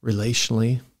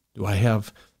 relationally? Do I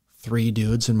have 3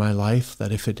 dudes in my life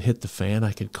that if it hit the fan,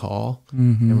 I could call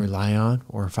and rely on?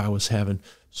 Or if I was having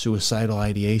suicidal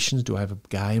ideations, do I have a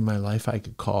guy in my life I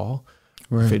could call?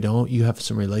 Right. If you don't, you have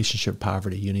some relationship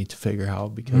poverty you need to figure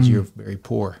out because you're very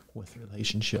poor with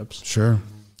relationships. Sure.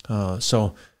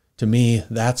 So to me,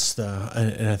 that's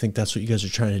and I think that's what you guys are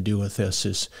trying to do with this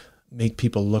is make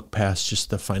people look past just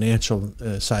the financial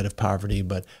side of poverty,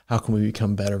 but how can we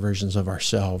become better versions of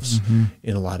ourselves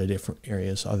in a lot of different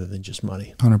areas other than just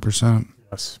money? 100%.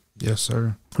 Yes. Yes,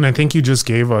 sir. And I think you just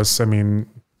gave us,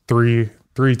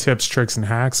 3 tips, tricks, and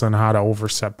hacks on how to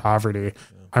overstep poverty.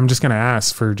 Yeah. I'm just going to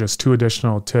ask for just 2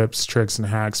 additional tips, tricks, and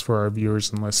hacks for our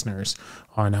viewers and listeners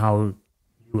on how you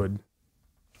would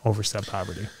overstep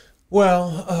poverty.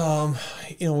 Well,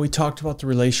 we talked about the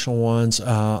relational ones.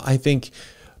 I think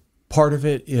part of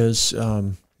it is,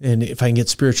 and if I can get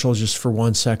spiritual just for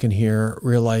 1 second here,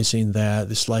 realizing that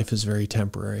this life is very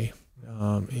temporary.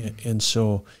 And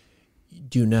so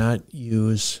do not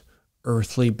use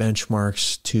earthly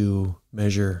benchmarks to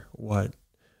measure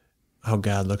how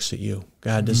God looks at you.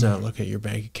 God does not look at your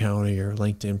bank account or your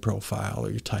LinkedIn profile or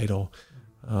your title.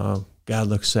 God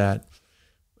looks at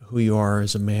who you are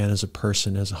as a man, as a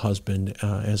person, as a husband,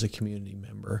 as a community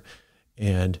member.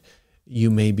 And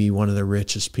you may be one of the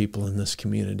richest people in this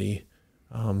community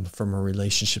from a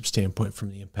relationship standpoint, from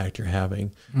the impact you're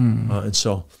having. And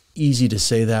so easy to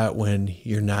say that when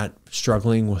you're not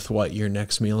struggling with what your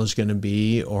next meal is going to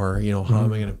be, or, how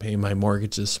am I going to pay my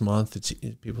mortgage this month?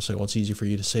 People say, well, it's easy for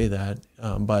you to say that.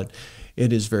 But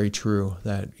it is very true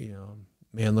that,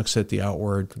 man looks at the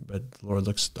outward, but the Lord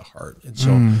looks at the heart. And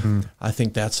so I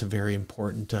think that's a very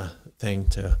important thing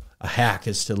a hack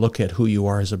is to look at who you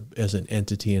are as an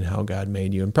entity and how God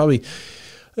made you. And probably,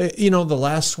 the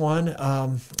last one,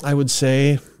 I would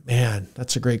say, man,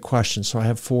 that's a great question. So I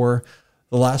have 4.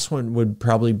 The last one would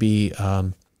probably be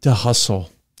to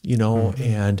hustle,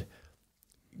 and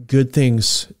good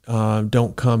things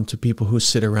don't come to people who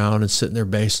sit around and sit in their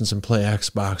basements and play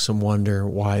Xbox and wonder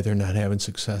why they're not having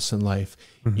success in life.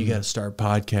 You got to start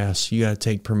podcasts. You got to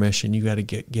take permission. You got to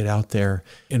get out there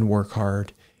and work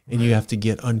hard, and you have to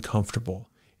get uncomfortable.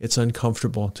 It's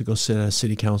uncomfortable to go sit at a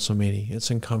city council meeting.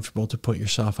 It's uncomfortable to put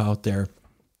yourself out there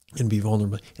and be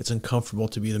vulnerable. It's uncomfortable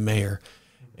to be the mayor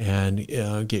and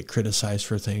get criticized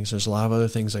for things. There's a lot of other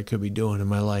things I could be doing in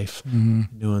my life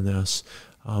doing this.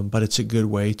 But it's a good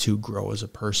way to grow as a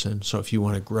person. So if you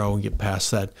want to grow and get past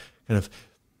that kind of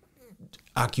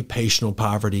occupational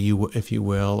poverty, if you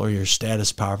will, or your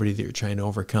status poverty that you're trying to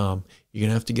overcome, you're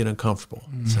gonna have to get uncomfortable.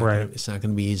 It's not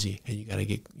gonna be easy, and you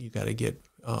gotta get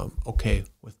okay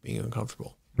with being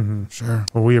uncomfortable. Sure.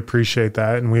 Well, we appreciate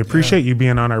that, and we appreciate you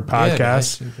being on our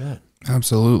podcast. Yeah,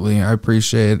 Absolutely. I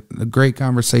appreciate a great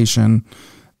conversation.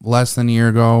 Less than a year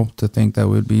ago, to think that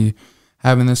we'd be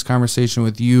having this conversation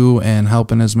with you and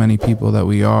helping as many people that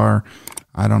we are,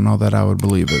 I don't know that I would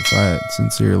believe it. So I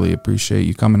sincerely appreciate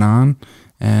you coming on,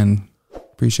 and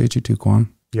appreciate you too,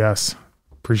 Quan. Yes,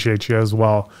 appreciate you as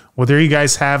well. Well, there you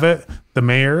guys have it. The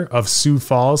mayor of Sioux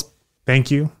Falls.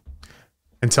 Thank you.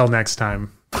 Until next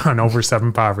time on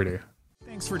Overstepping Poverty.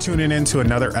 Thanks for tuning in to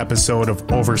another episode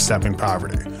of Overstepping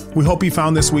Poverty. We hope you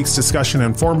found this week's discussion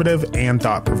informative and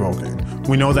thought-provoking.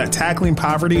 We know that tackling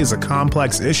poverty is a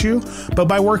complex issue, but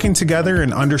by working together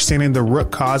and understanding the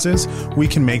root causes, we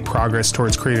can make progress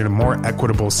towards creating a more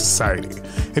equitable society.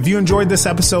 If you enjoyed this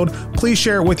episode, please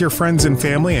share it with your friends and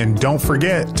family, and don't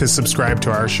forget to subscribe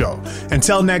to our show.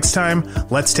 Until next time,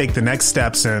 let's take the next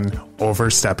steps in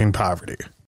Overstepping Poverty.